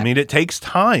effect. Yeah. I mean, it takes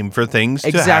time for things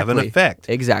to have an effect.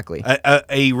 Exactly.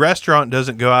 A restaurant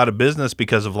doesn't go out of business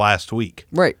because of last week.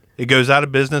 Right. It goes out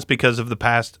of business because of the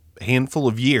past handful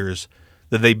of years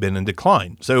that they've been in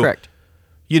decline. So, correct.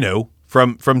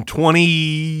 From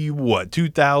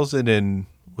 2000 and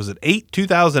was it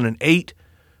 2008,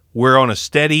 we're on a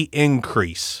steady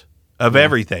increase of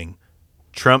everything.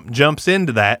 Trump jumps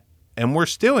into that, and we're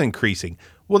still increasing.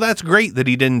 Well, that's great that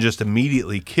he didn't just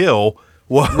immediately kill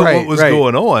what was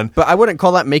going on. But I wouldn't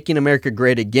call that making America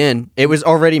great again. It was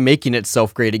already making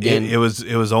itself great again. It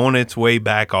was on its way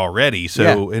back already.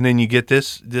 So, and then you get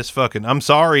this fucking. I'm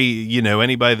sorry,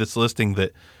 anybody that's listening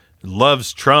that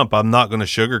loves Trump. I'm not going to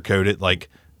sugarcoat it. Like,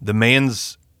 the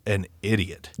man's an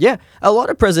idiot. Yeah, a lot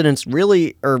of presidents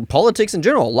really, or politics in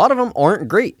general, a lot of them aren't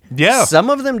great. Yeah. Some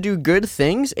of them do good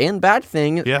things and bad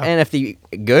things. Yeah. And if the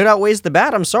good outweighs the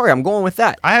bad, I'm sorry, I'm going with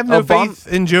that. I have no faith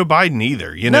in Joe Biden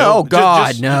either. No,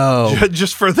 God, no.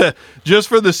 Just for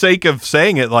the sake of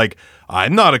saying it, like,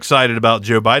 I'm not excited about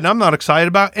Joe Biden. I'm not excited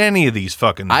about any of these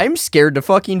fucking. I'm scared to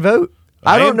fucking vote.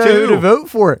 I don't know who to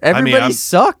vote for. Everybody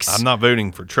sucks. I'm not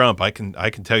voting for Trump. I can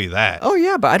tell you that. Oh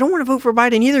yeah, but I don't want to vote for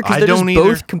Biden either because they're just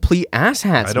both complete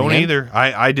asshats. I don't either.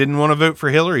 I didn't want to vote for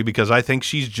Hillary because I think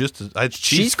she's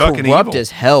she's fucking corrupt evil.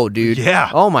 as hell, dude. Yeah.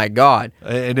 Oh my God.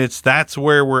 And that's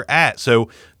where we're at. So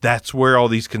that's where all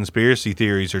these conspiracy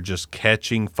theories are just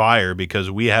catching fire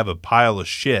because we have a pile of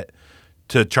shit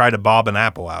to try to bob an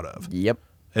apple out of. Yep.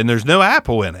 And there's no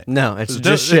apple in it. No, it's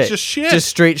just shit. It's just shit. Just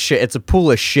straight shit. It's a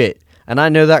pool of shit. And I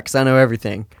know that because I know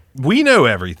everything. We know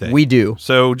everything. We do.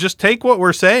 So just take what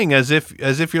we're saying as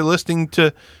if you're listening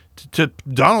to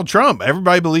Donald Trump.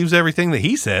 Everybody believes everything that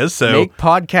he says. So make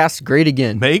podcasts great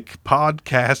again. Make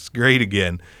podcasts great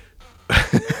again.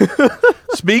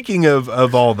 Speaking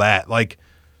of all that, like,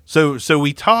 so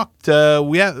we talked.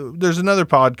 There's another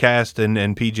podcast,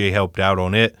 and PJ helped out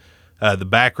on it. The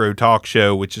Back Row Talk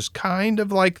Show, which is kind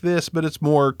of like this, but it's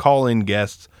more call-in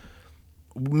guests.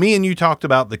 Me and you talked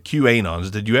about the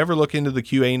QAnons. Did you ever look into the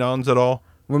QAnons at all?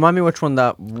 Remind me which one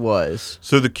that was.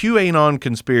 So the QAnon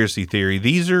conspiracy theory,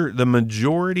 the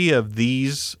majority of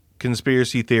these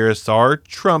conspiracy theorists are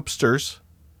Trumpsters,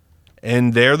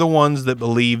 and they're the ones that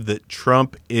believe that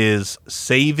Trump is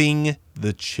saving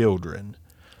the children.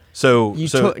 So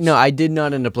no, I did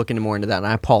not end up looking more into that, and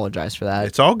I apologize for that.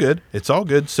 It's all good. It's all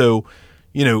good. So,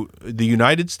 the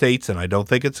United States, and I don't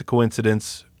think it's a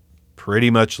coincidence, pretty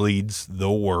much leads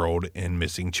the world in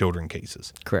missing children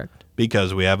cases. Correct.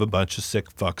 Because we have a bunch of sick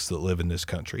fucks that live in this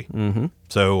country. Mm-hmm.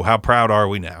 So how proud are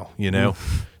we now,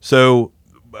 So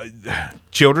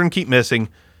children keep missing.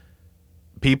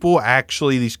 People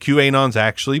actually, these QAnons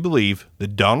actually believe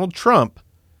that Donald Trump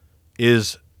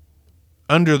is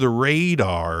under the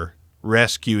radar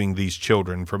rescuing these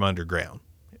children from underground,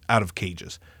 out of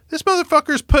cages. This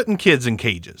motherfucker's putting kids in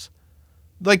cages.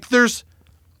 Like there's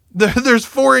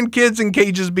foreign kids in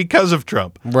cages because of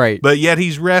Trump. Right. But yet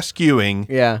he's rescuing.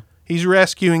 Yeah. He's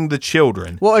rescuing the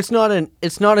children. Well, it's not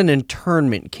an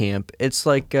internment camp. It's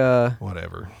like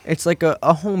whatever. It's like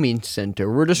a homing center.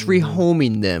 We're just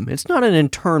rehoming them. It's not an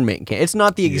internment camp. It's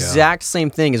not the exact same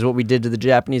thing as what we did to the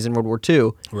Japanese in World War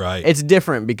II. Right. It's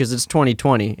different because it's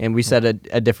 2020 and we said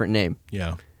a different name.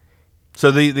 Yeah.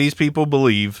 So these people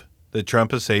believe that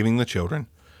Trump is saving the children.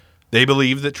 They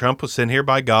believe that Trump was sent here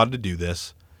by God to do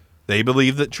this. They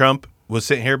believe that Trump was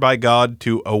sent here by God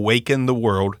to awaken the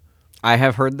world. I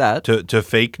have heard that. To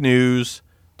fake news,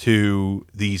 to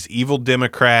these evil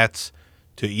Democrats,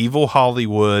 to evil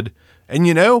Hollywood. And,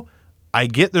 you know, I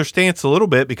get their stance a little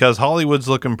bit because Hollywood's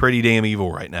looking pretty damn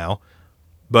evil right now.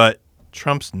 But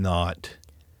Trump's not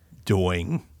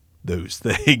doing those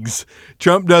things.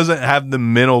 Trump doesn't have the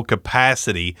mental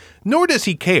capacity, nor does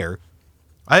he care.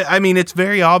 I mean, it's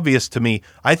very obvious to me.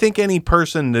 I think any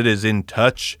person that is in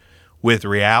touch with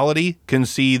reality can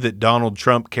see that Donald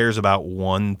Trump cares about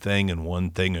one thing and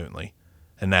one thing only,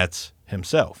 and that's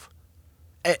himself.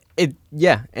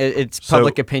 It's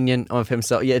public opinion of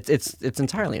himself. Yeah, it's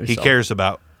entirely himself. He cares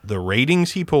about the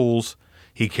ratings he pulls.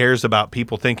 He cares about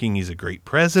people thinking he's a great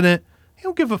president. He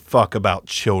don't give a fuck about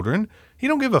children. He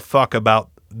don't give a fuck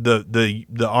about the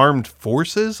armed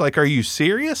forces. Like, are you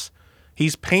serious?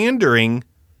 He's pandering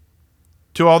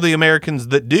to all the Americans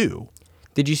that do.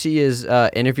 Did you see his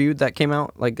interview that came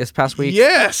out like this past week?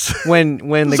 Yes. When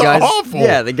the guy's awful.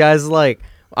 Yeah, the guy's like,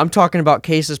 I'm talking about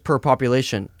cases per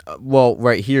population. Well,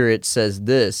 right here it says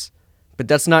this, but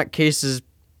that's not cases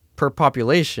per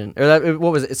population. Or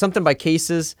what was it? Something by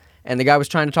cases, and the guy was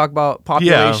trying to talk about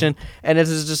population, and it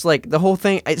was just like the whole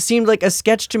thing. It seemed like a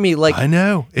sketch to me. Like I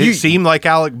know it seemed like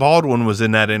Alec Baldwin was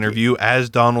in that interview as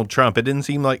Donald Trump. It didn't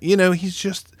seem like he's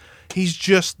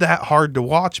just that hard to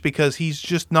watch because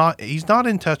he's not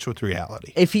in touch with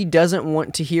reality. If he doesn't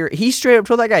want to hear, he straight up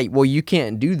told that guy, well, you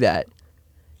can't do that.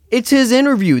 It's his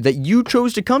interview that you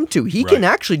chose to come to. He can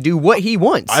actually do what he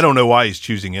wants. I don't know why he's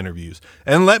choosing interviews.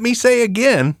 And let me say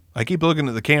again, I keep looking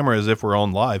at the camera as if we're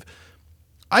on live.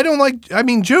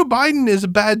 Joe Biden is a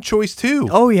bad choice too.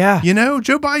 Oh yeah.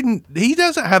 Joe Biden, he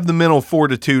doesn't have the mental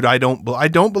fortitude. I don't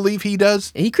believe he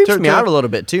does. He creeps me out a little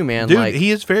bit too, man. Dude,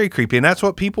 he is very creepy. And that's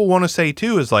what people want to say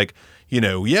too, is like,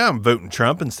 I'm voting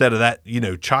Trump instead of that,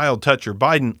 child toucher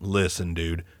Biden. Listen,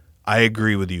 dude, I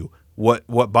agree with you. What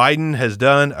Biden has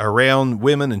done around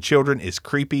women and children is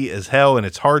creepy as hell, and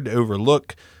it's hard to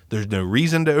overlook. There's no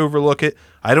reason to overlook it.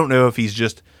 I don't know if he's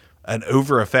just an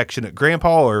over-affectionate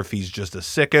grandpa or if he's just a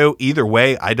sicko. Either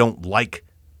way, I don't like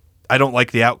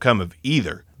the outcome of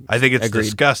either. I think it's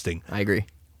disgusting. I agree.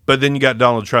 But then you got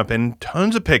Donald Trump and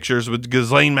tons of pictures with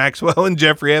Ghislaine Maxwell and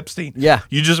Jeffrey Epstein. Yeah.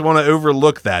 You just want to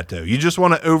overlook that, though. You just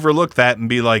want to overlook that and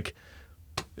be like,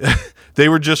 they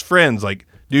were just friends. Like,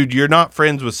 dude, you're not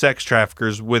friends with sex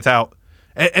traffickers without,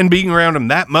 and being around them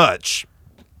that much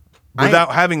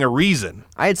without having a reason.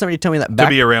 I had somebody tell me that to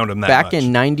be around them that much.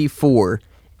 In 94,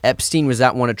 Epstein was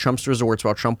at one of Trump's resorts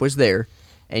while Trump was there,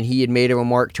 and he had made a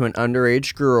remark to an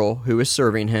underage girl who was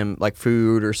serving him like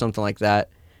food or something like that,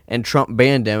 and Trump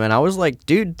banned him. And I was like,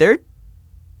 dude,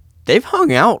 they've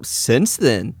hung out since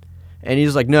then. And he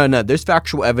was like, no, there's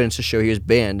factual evidence to show he was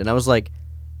banned. And I was like,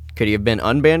 could he have been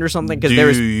unbanned or something? Do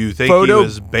you think he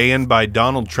was banned by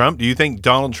Donald Trump? Do you think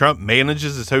Donald Trump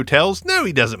manages his hotels? No,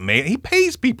 he doesn't. He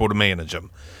pays people to manage them.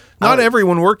 Not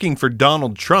everyone working for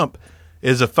Donald Trump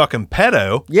is a fucking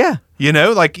pedo. Yeah.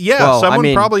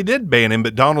 Someone probably did ban him,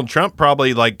 but Donald Trump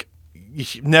probably,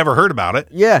 never heard about it.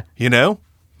 Yeah.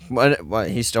 Well,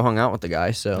 he still hung out with the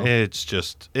guy, so. It's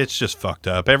just fucked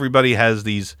up. Everybody has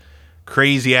these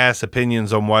crazy ass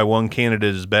opinions on why one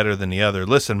candidate is better than the other.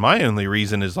 Listen, my only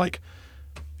reason is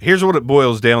here's what it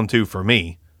boils down to for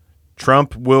me.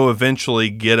 Trump will eventually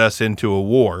get us into a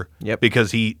war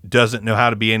because he doesn't know how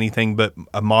to be anything but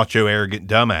a macho, arrogant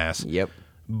dumbass. Yep.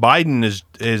 Biden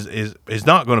is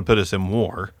not going to put us in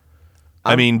war.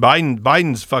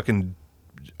 Biden's fucking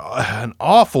an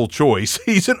awful choice.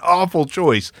 He's an awful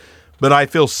choice, but I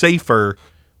feel safer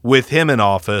with him in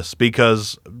office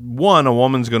because, one, a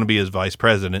woman's going to be his vice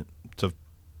president. It's a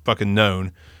fucking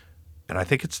known. And I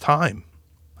think it's time.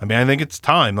 I think it's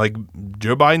time.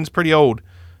 Joe Biden's pretty old.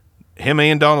 Him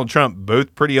and Donald Trump,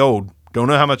 both pretty old. Don't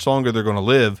know how much longer they're going to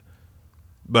live.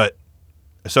 But,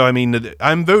 so,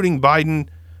 I'm voting Biden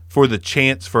for the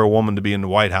chance for a woman to be in the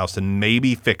White House and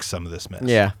maybe fix some of this mess.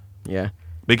 Yeah, yeah.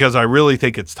 Because I really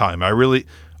think it's time.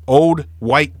 Old,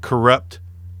 white, corrupt.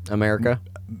 America?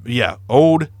 Yeah,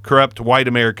 old, corrupt, white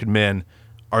American men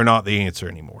are not the answer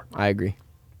anymore. I agree.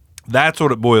 That's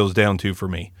what it boils down to for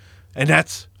me. And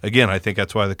that's, again, I think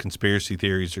that's why the conspiracy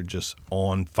theories are just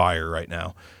on fire right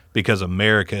now. Because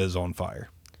America is on fire.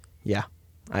 Yeah,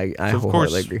 I so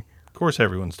wholeheartedly agree. Of course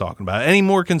everyone's talking about it. Any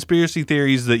more conspiracy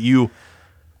theories that you...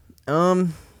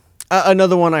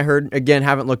 Another one I heard, again,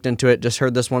 haven't looked into it, just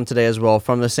heard this one today as well,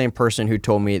 from the same person who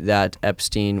told me that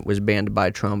Epstein was banned by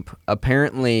Trump.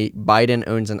 Apparently, Biden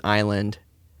owns an island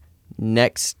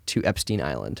next to Epstein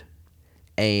Island,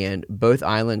 and both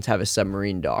islands have a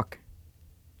submarine dock.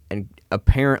 And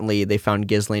apparently, they found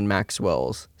Ghislaine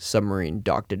Maxwell's submarine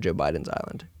docked at Joe Biden's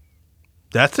island.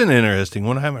 That's an interesting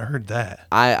one. I haven't heard that.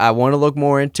 I want to look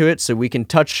more into it so we can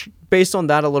touch based on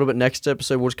that a little bit next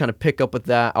episode. We'll just kind of pick up with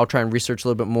that. I'll try and research a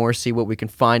little bit more, see what we can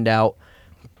find out.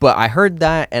 But I heard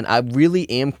that, and I really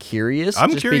am curious.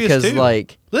 I'm curious because, too.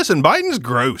 Like, listen, Biden's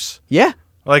gross. Yeah.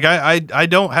 Like I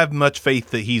don't have much faith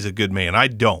that he's a good man. I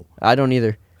don't. I don't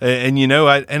either. And you know,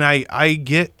 I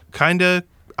get kind of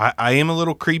I am a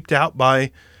little creeped out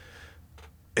by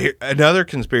another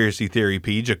conspiracy theory,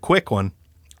 Peach, a quick one.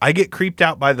 I get creeped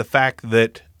out by the fact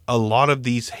that a lot of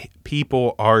these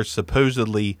people are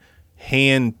supposedly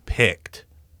hand-picked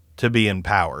to be in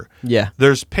power. Yeah.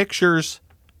 There's pictures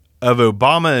of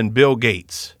Obama and Bill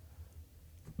Gates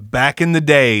back in the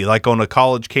day, like on a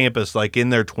college campus, like in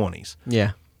their 20s.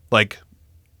 Yeah. Like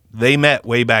they met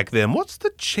way back then. What's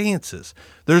the chances?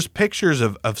 There's pictures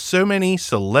of so many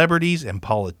celebrities and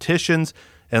politicians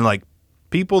and like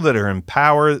people that are in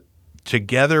power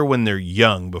together when they're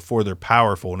young before they're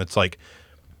powerful. And it's like,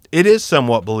 it is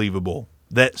somewhat believable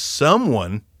that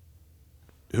someone,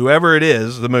 whoever it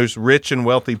is, the most rich and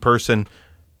wealthy person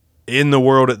in the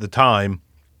world at the time,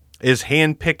 is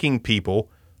handpicking people.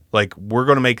 Like, we're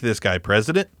going to make this guy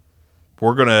president.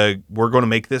 We're going to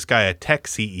make this guy a tech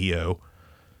CEO.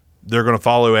 They're going to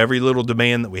follow every little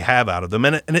demand that we have out of them.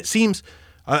 And it seems,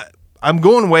 I'm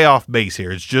going way off base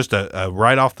here. It's just a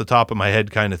right off the top of my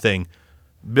head kind of thing.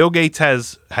 Bill Gates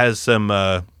has some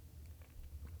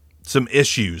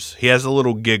issues. He has a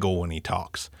little giggle when he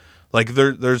talks. Like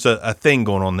there's a thing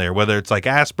going on there, whether it's like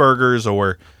Asperger's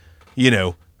or, you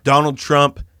know, Donald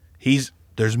Trump.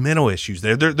 There's mental issues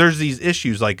there. There's these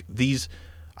issues like these.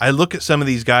 I look at some of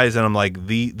these guys and I'm like,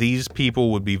 these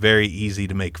people would be very easy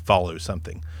to make follow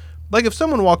something. Like if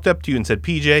someone walked up to you and said,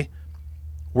 PJ,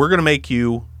 we're going to make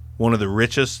you one of the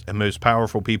richest and most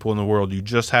powerful people in the world. You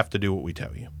just have to do what we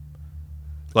tell you.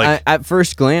 Like at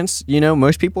first glance, you know,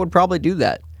 most people would probably do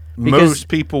that. Most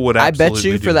people would absolutely I bet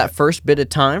you do for that first bit of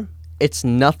time, it's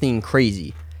nothing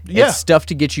crazy. Yeah. It's stuff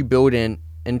to get you built in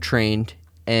and trained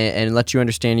and let you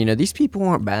understand, you know, these people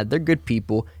aren't bad. They're good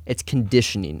people. It's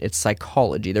conditioning. It's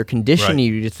psychology. They're conditioning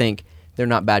you to think they're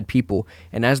not bad people.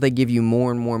 And as they give you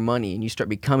more and more money and you start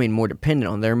becoming more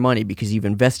dependent on their money because you've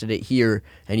invested it here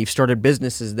and you've started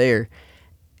businesses there,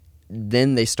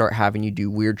 then they start having you do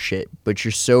weird shit. But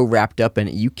you're so wrapped up in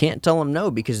it, you can't tell them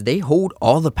no because they hold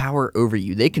all the power over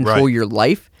you. They control your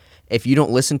life. If you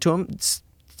don't listen to them,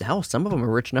 hell, some of them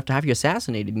are rich enough to have you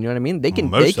assassinated. You know what I mean?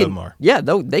 Most of them are. Yeah,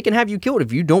 they can have you killed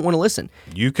if you don't want to listen.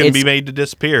 You can be made to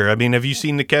disappear. I mean, have you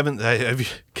seen Kevin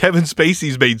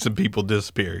Spacey's made some people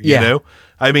disappear? You know?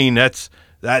 I mean, that.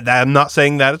 I'm not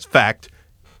saying that it's fact.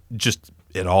 Just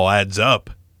it all adds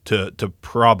up to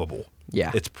probable.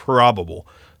 Yeah, it's probable.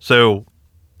 So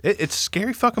it's a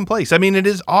scary fucking place. I mean, it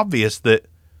is obvious that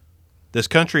this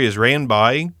country is ran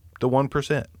by the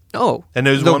 1%. Oh, and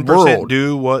those 1%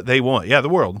 do what they want. Yeah, the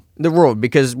world. The world,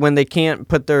 because when they can't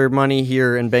put their money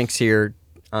here in banks here,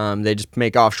 they just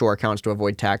make offshore accounts to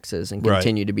avoid taxes and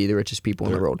continue to be the richest people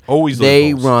in the world. Always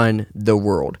they loopholes. run the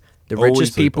world. The Always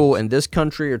richest people loopholes. in this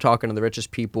country are talking to the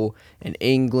richest people in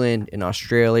England, in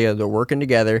Australia. They're working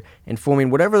together and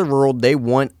forming whatever world they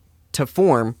want to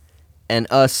form. And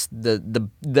us, the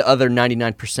other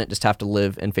 99%, just have to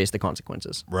live and face the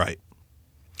consequences. Right.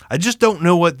 I just don't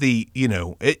know what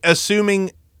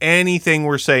assuming anything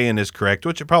we're saying is correct,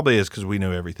 which it probably is because we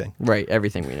know everything. Right,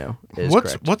 everything we know is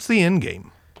correct. What's the end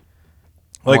game?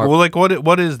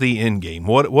 What is the end game?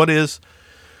 What is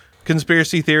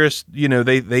conspiracy theorists? You know,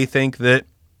 they think that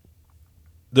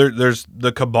there's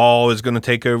the cabal is going to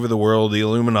take over the world, the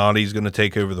Illuminati is going to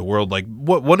take over the world. Like,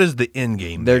 what is the end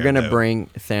game? They're going to bring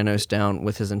Thanos down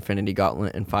with his Infinity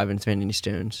Gauntlet and 5 Infinity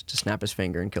Stones to snap his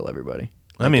finger and kill everybody.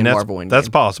 I mean, that's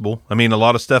possible. I mean, a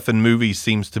lot of stuff in movies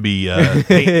seems to be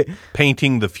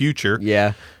painting the future.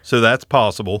 Yeah. So that's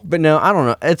possible. But no, I don't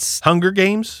know. It's Hunger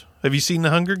Games. Have you seen the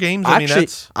Hunger Games? Actually,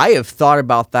 I have thought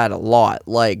about that a lot.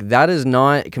 Like, that is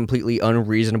not completely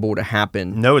unreasonable to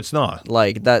happen. No, it's not.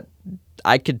 Like, that,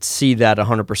 I could see that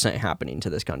 100% happening to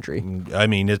this country. I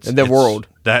mean, it's world.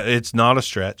 That it's not a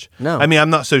stretch. No. I mean, I'm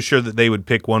not so sure that they would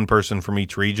pick one person from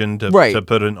each region to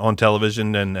put it on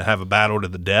television and have a battle to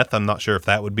the death. I'm not sure if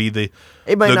that would be the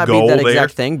It might not be that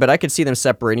exact thing, but I could see them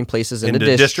separating places into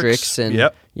districts.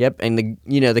 And and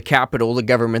the capital, the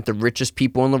government, the richest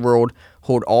people in the world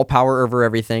hold all power over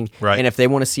everything. Right. And if they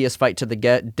want to see us fight to the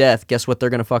death, guess what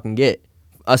they're going to fucking get?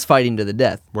 Us fighting to the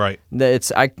death. Right.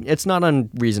 It's not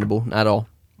unreasonable at all.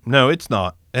 No, it's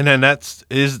not. And then that's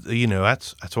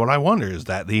what I wonder. Is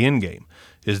that the end game?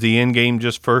 Is the end game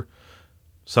just for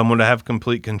someone to have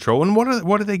complete control? And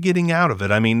what are they getting out of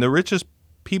it? I mean, the richest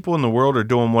people in the world are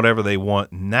doing whatever they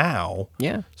want now.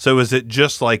 Yeah. So is it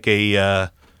just like is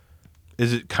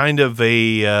it kind of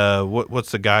a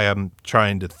what's the guy I'm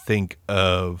trying to think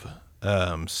of?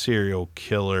 Serial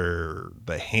killer,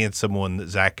 the handsome one that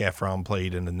Zac Efron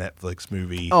played in the Netflix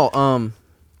movie. Oh,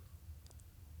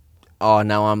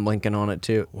 now I'm linking on it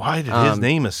too. Why did his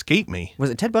name escape me? Was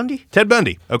it Ted Bundy? Ted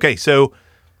Bundy. Okay, so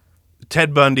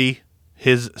Ted Bundy,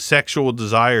 his sexual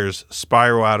desires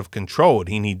spiral out of control, and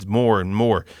he needs more and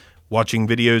more. Watching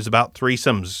videos about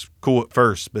threesomes, cool at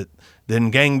first, but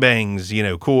then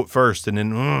gangbangs, cool at first, and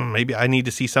then maybe I need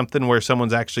to see something where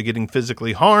someone's actually getting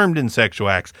physically harmed in sexual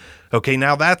acts. Okay,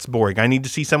 now that's boring. I need to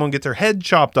see someone get their head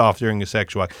chopped off during a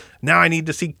sexual act. Now I need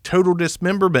to see total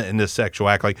dismemberment in this sexual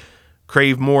act. Like,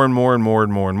 crave more and more and more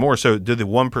and more and more. So do the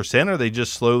 1%, are they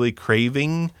just slowly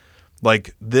craving,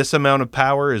 like, this amount of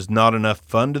power is not enough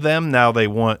fun to them? Now they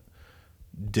want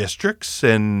districts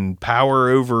and power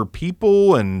over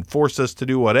people and force us to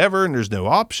do whatever, and there's no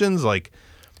options. Like,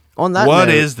 on that what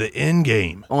note, is the end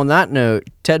game? On that note,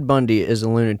 Ted Bundy is a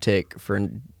lunatic for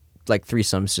like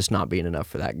threesomes just not being enough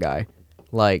for that guy.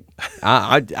 Like,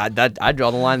 I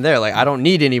draw the line there. Like, I don't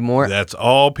need any more. That's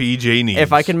all PJ needs.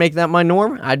 If I can make that my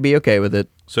norm, I'd be okay with it.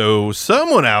 So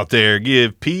someone out there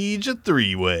give Peach a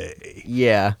 3-way.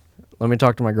 Yeah. Let me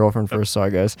talk to my girlfriend first. Sorry,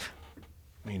 guys.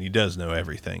 I mean, he does know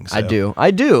everything. So.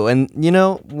 I do. And you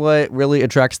know what really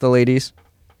attracts the ladies?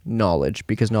 Knowledge,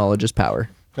 because knowledge is power.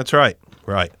 That's right.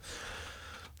 Right.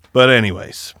 But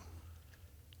anyways,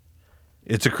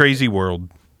 it's a crazy world.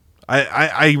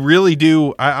 I really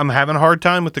do. I'm having a hard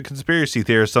time with the conspiracy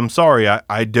theorists. I'm sorry.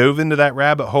 I dove into that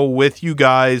rabbit hole with you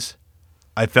guys.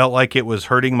 I felt like it was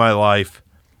hurting my life.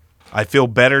 I feel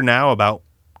better now about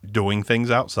doing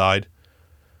things outside,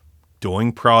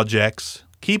 doing projects,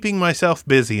 keeping myself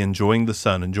busy, enjoying the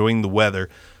sun, enjoying the weather.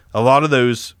 A lot of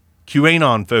those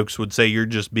QAnon folks would say you're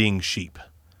just being sheep.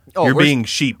 Oh, you're being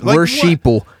sheep. Like, we're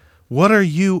sheeple. What are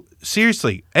you?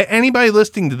 Seriously, anybody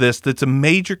listening to this that's a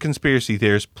major conspiracy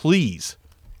theorist, please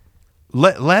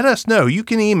let us know. You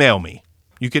can email me.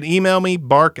 You can email me,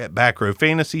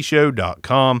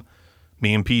 bark@backrowfantasyshow.com.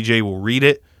 Me and PJ will read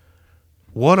it.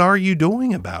 What are you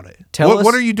doing about it?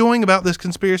 What are you doing about this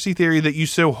conspiracy theory that you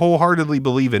so wholeheartedly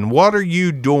believe in? What are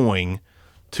you doing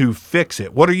to fix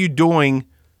it? What are you doing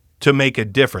to make a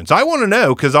difference? I want to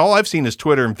know, because all I've seen is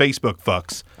Twitter and Facebook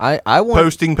fucks. I want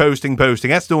posting.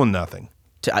 That's doing nothing.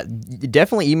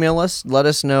 Definitely email us. Let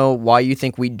us know why you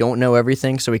think we don't know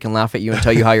everything, so we can laugh at you and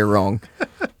tell you how you're wrong.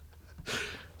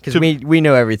 Because we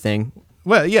know everything.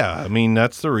 Well, yeah. I mean,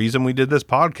 that's the reason we did this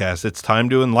podcast. It's time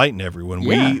to enlighten everyone.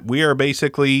 Yeah. We are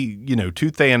basically,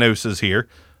 two Thanoses here.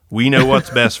 We know what's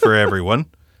best for everyone.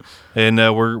 And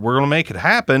we're going to make it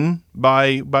happen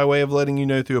by way of letting you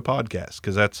know through a podcast,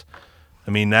 because that's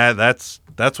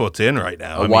what's in right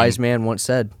now. A wise man once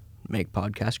said, "Make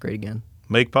podcasts great again."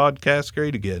 Make podcasts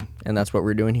great again. And that's what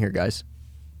we're doing here, guys.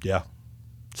 Yeah.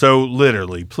 So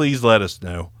literally, please let us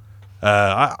know.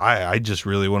 I just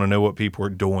really want to know what people are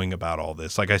doing about all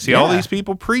this. Like, I see all these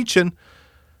people preaching,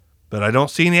 but I don't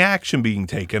see any action being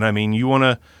taken. I mean,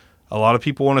 a lot of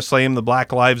people want to slam the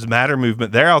Black Lives Matter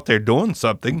movement. They're out there doing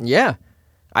something. Yeah.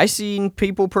 I seen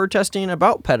people protesting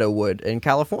about Pedowood in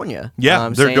California. Yeah,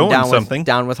 they're doing something.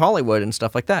 Down with Hollywood and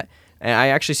stuff like that. And I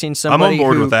actually seen somebody I'm on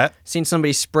board with that. Seen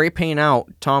somebody spray paint out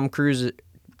Tom Hanks,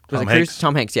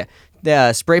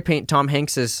 yeah. Spray paint Tom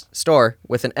Hanks's star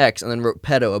with an X and then wrote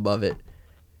pedo above it.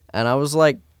 And I was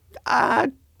like,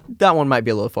 that one might be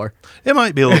a little far. It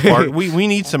might be a little far. We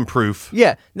need some proof.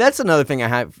 Yeah, that's another thing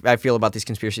I feel about these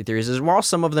conspiracy theories is while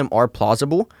some of them are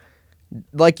plausible,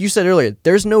 like you said earlier,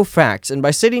 there's no facts. And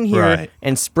by sitting here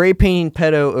and spray painting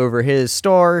pedo over his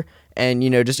star and,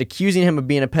 just accusing him of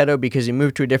being a pedo because he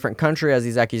moved to a different country as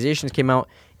these accusations came out,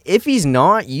 if he's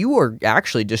not, you are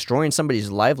actually destroying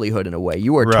somebody's livelihood in a way.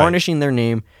 You are tarnishing their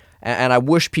name. And I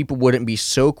wish people wouldn't be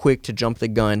so quick to jump the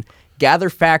gun, gather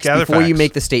facts before you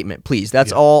make the statement, please.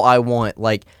 That's all I want.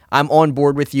 Like, I'm on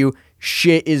board with you.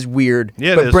 Shit is weird,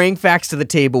 but bring facts to the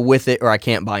table with it, or I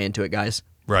can't buy into it, guys.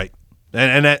 Right,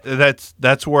 and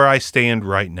that's where I stand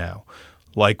right now.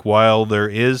 Like, while there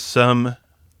is some,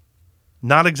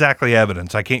 not exactly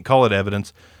evidence, I can't call it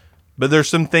evidence, but there's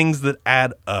some things that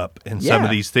add up in some of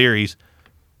these theories.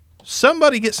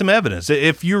 Somebody get some evidence.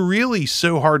 If you're really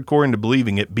so hardcore into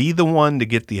believing it, be the one to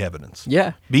get the evidence.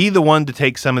 Yeah. Be the one to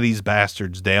take some of these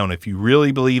bastards down. If you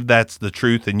really believe that's the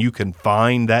truth and you can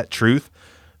find that truth,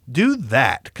 do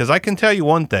that. Because I can tell you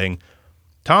one thing.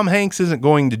 Tom Hanks isn't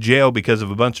going to jail because of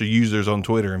a bunch of users on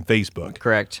Twitter and Facebook.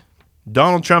 Correct.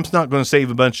 Donald Trump's not going to save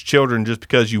a bunch of children just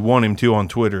because you want him to on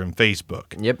Twitter and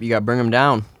Facebook. Yep, you got to bring them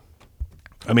down.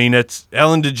 I mean, it's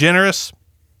Ellen DeGeneres.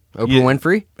 Oprah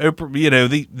Winfrey?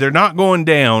 Oprah, they're not going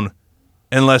down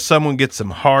unless someone gets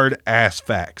some hard-ass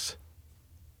facts.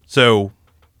 So,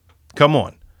 come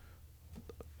on.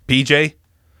 PJ,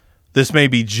 this may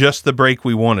be just the break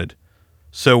we wanted.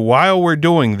 So while we're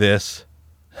doing this,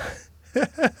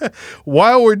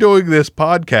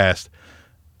 podcast,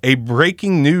 a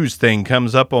breaking news thing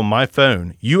comes up on my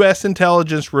phone. U.S.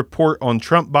 intelligence report on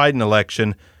Trump-Biden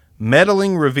election.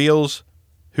 Meddling reveals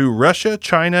who Russia,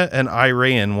 China, and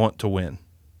Iran want to win.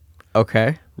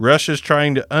 Okay. Russia's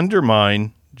trying to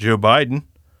undermine Joe Biden.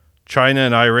 China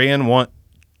and Iran want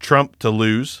Trump to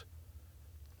lose.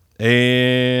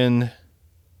 And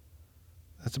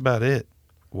that's about it.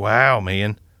 Wow,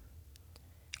 man.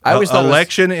 I always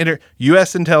thought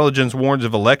U.S. intelligence warns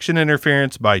of election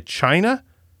interference by China,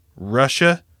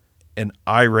 Russia, and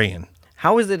Iran.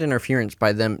 How is it interference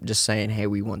by them just saying, hey,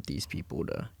 we want these people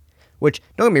to... Which,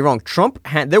 don't get me wrong,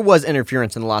 there was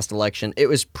interference in the last election. It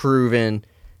was proven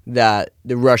that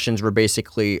the Russians were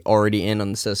basically already in on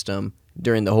the system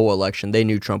during the whole election. They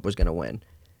knew Trump was going to win.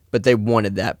 But they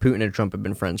wanted that. Putin and Trump have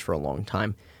been friends for a long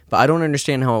time. But I don't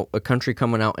understand how a country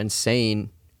coming out and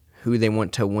saying who they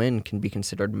want to win can be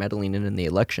considered meddling in the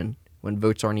election when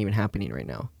votes aren't even happening right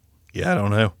now. Yeah, I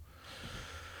don't know.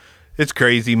 It's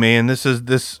crazy, man.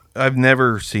 I've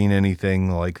never seen anything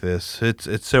like this.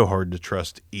 It's so hard to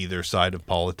trust either side of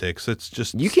politics. It's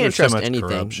just you can't trust so much anything.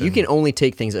 corruption. You can only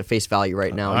take things at face value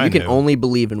right now. You can only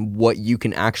believe in what you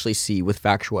can actually see with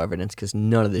factual evidence because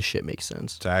none of this shit makes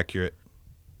sense. It's accurate.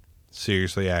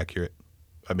 Seriously accurate.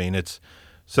 I mean, that's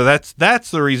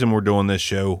the reason we're doing this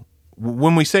show.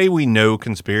 When we say we know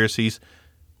conspiracies,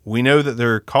 we know that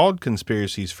they're called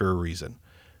conspiracies for a reason.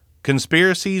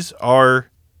 Conspiracies are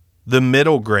the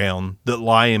middle ground that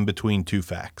lie in between two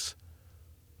facts.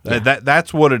 Yeah.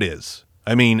 That's what it is.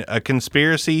 I mean, a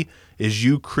conspiracy is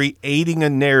you creating a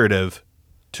narrative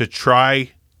to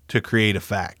try to create a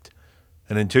fact.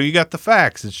 And until you got the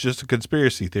facts, it's just a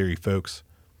conspiracy theory, folks.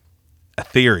 A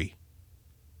theory.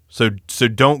 So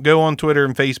don't go on Twitter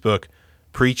and Facebook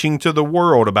preaching to the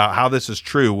world about how this is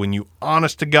true when you,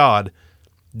 honest to God,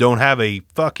 don't have a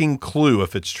fucking clue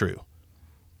if it's true.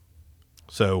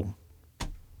 So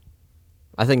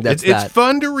I think it's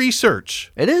fun to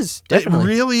research. It is, definitely.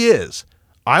 It really is.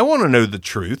 I want to know the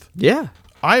truth. Yeah.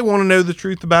 I want to know the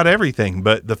truth about everything,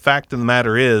 but the fact of the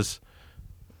matter is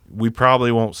we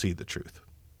probably won't see the truth.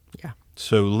 Yeah.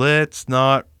 So let's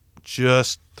not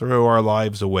just throw our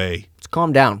lives away. Let's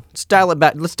calm down. Let's dial it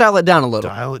back. Let's dial it down a little.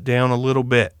 Dial it down a little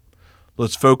bit.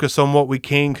 Let's focus on what we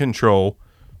can control.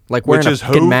 Like wearing a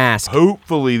fucking mask.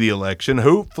 Hopefully the election,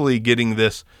 hopefully getting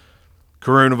this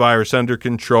coronavirus under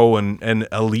control and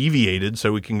alleviated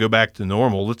so we can go back to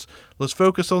normal. Let's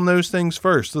focus on those things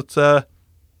first. Let's draw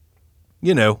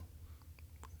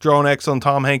an X on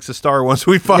Tom Hanks' star once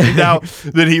we find out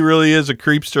that he really is a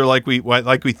creepster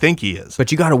like we think he is.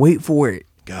 But you got to wait for it.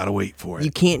 Gotta wait for it.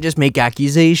 You can't just make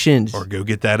accusations. Or go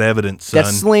get that evidence, son.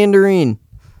 That's slandering.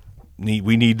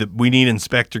 We need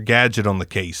Inspector Gadget on the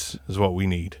case is what we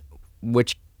need.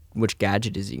 Which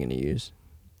gadget is he going to use?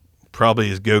 Probably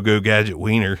his go-go gadget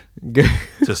wiener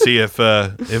to see if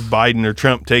Biden or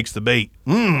Trump takes the bait.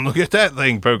 Look at that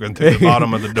thing poking through the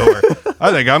bottom of the door.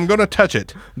 I think I'm going to touch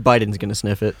it. Biden's going to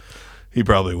sniff it. He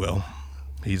probably will.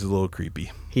 He's a little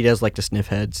creepy. He does like to sniff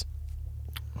heads.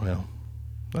 Well,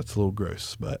 that's a little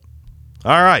gross, but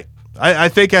all right. I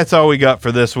think that's all we got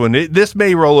for this one. This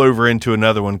may roll over into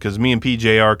another one because me and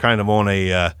PJ are kind of on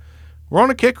we're on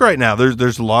a kick right now.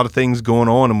 There's a lot of things going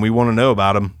on, and we want to know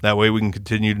about them. That way we can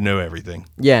continue to know everything.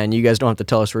 Yeah, and you guys don't have to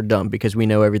tell us we're dumb because we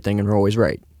know everything and we're always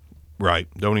right. Right.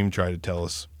 Don't even try to tell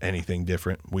us anything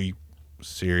different. We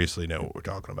seriously know what we're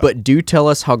talking about. But do tell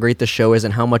us how great the show is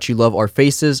and how much you love our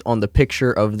faces on the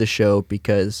picture of the show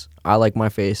because I like my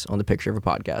face on the picture of a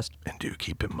podcast. And do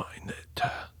keep in mind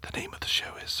that the name of the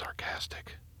show is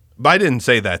sarcastic. I didn't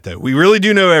say that, though. We really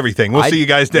do know everything. We'll see you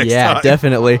guys next time. Yeah,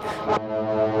 definitely.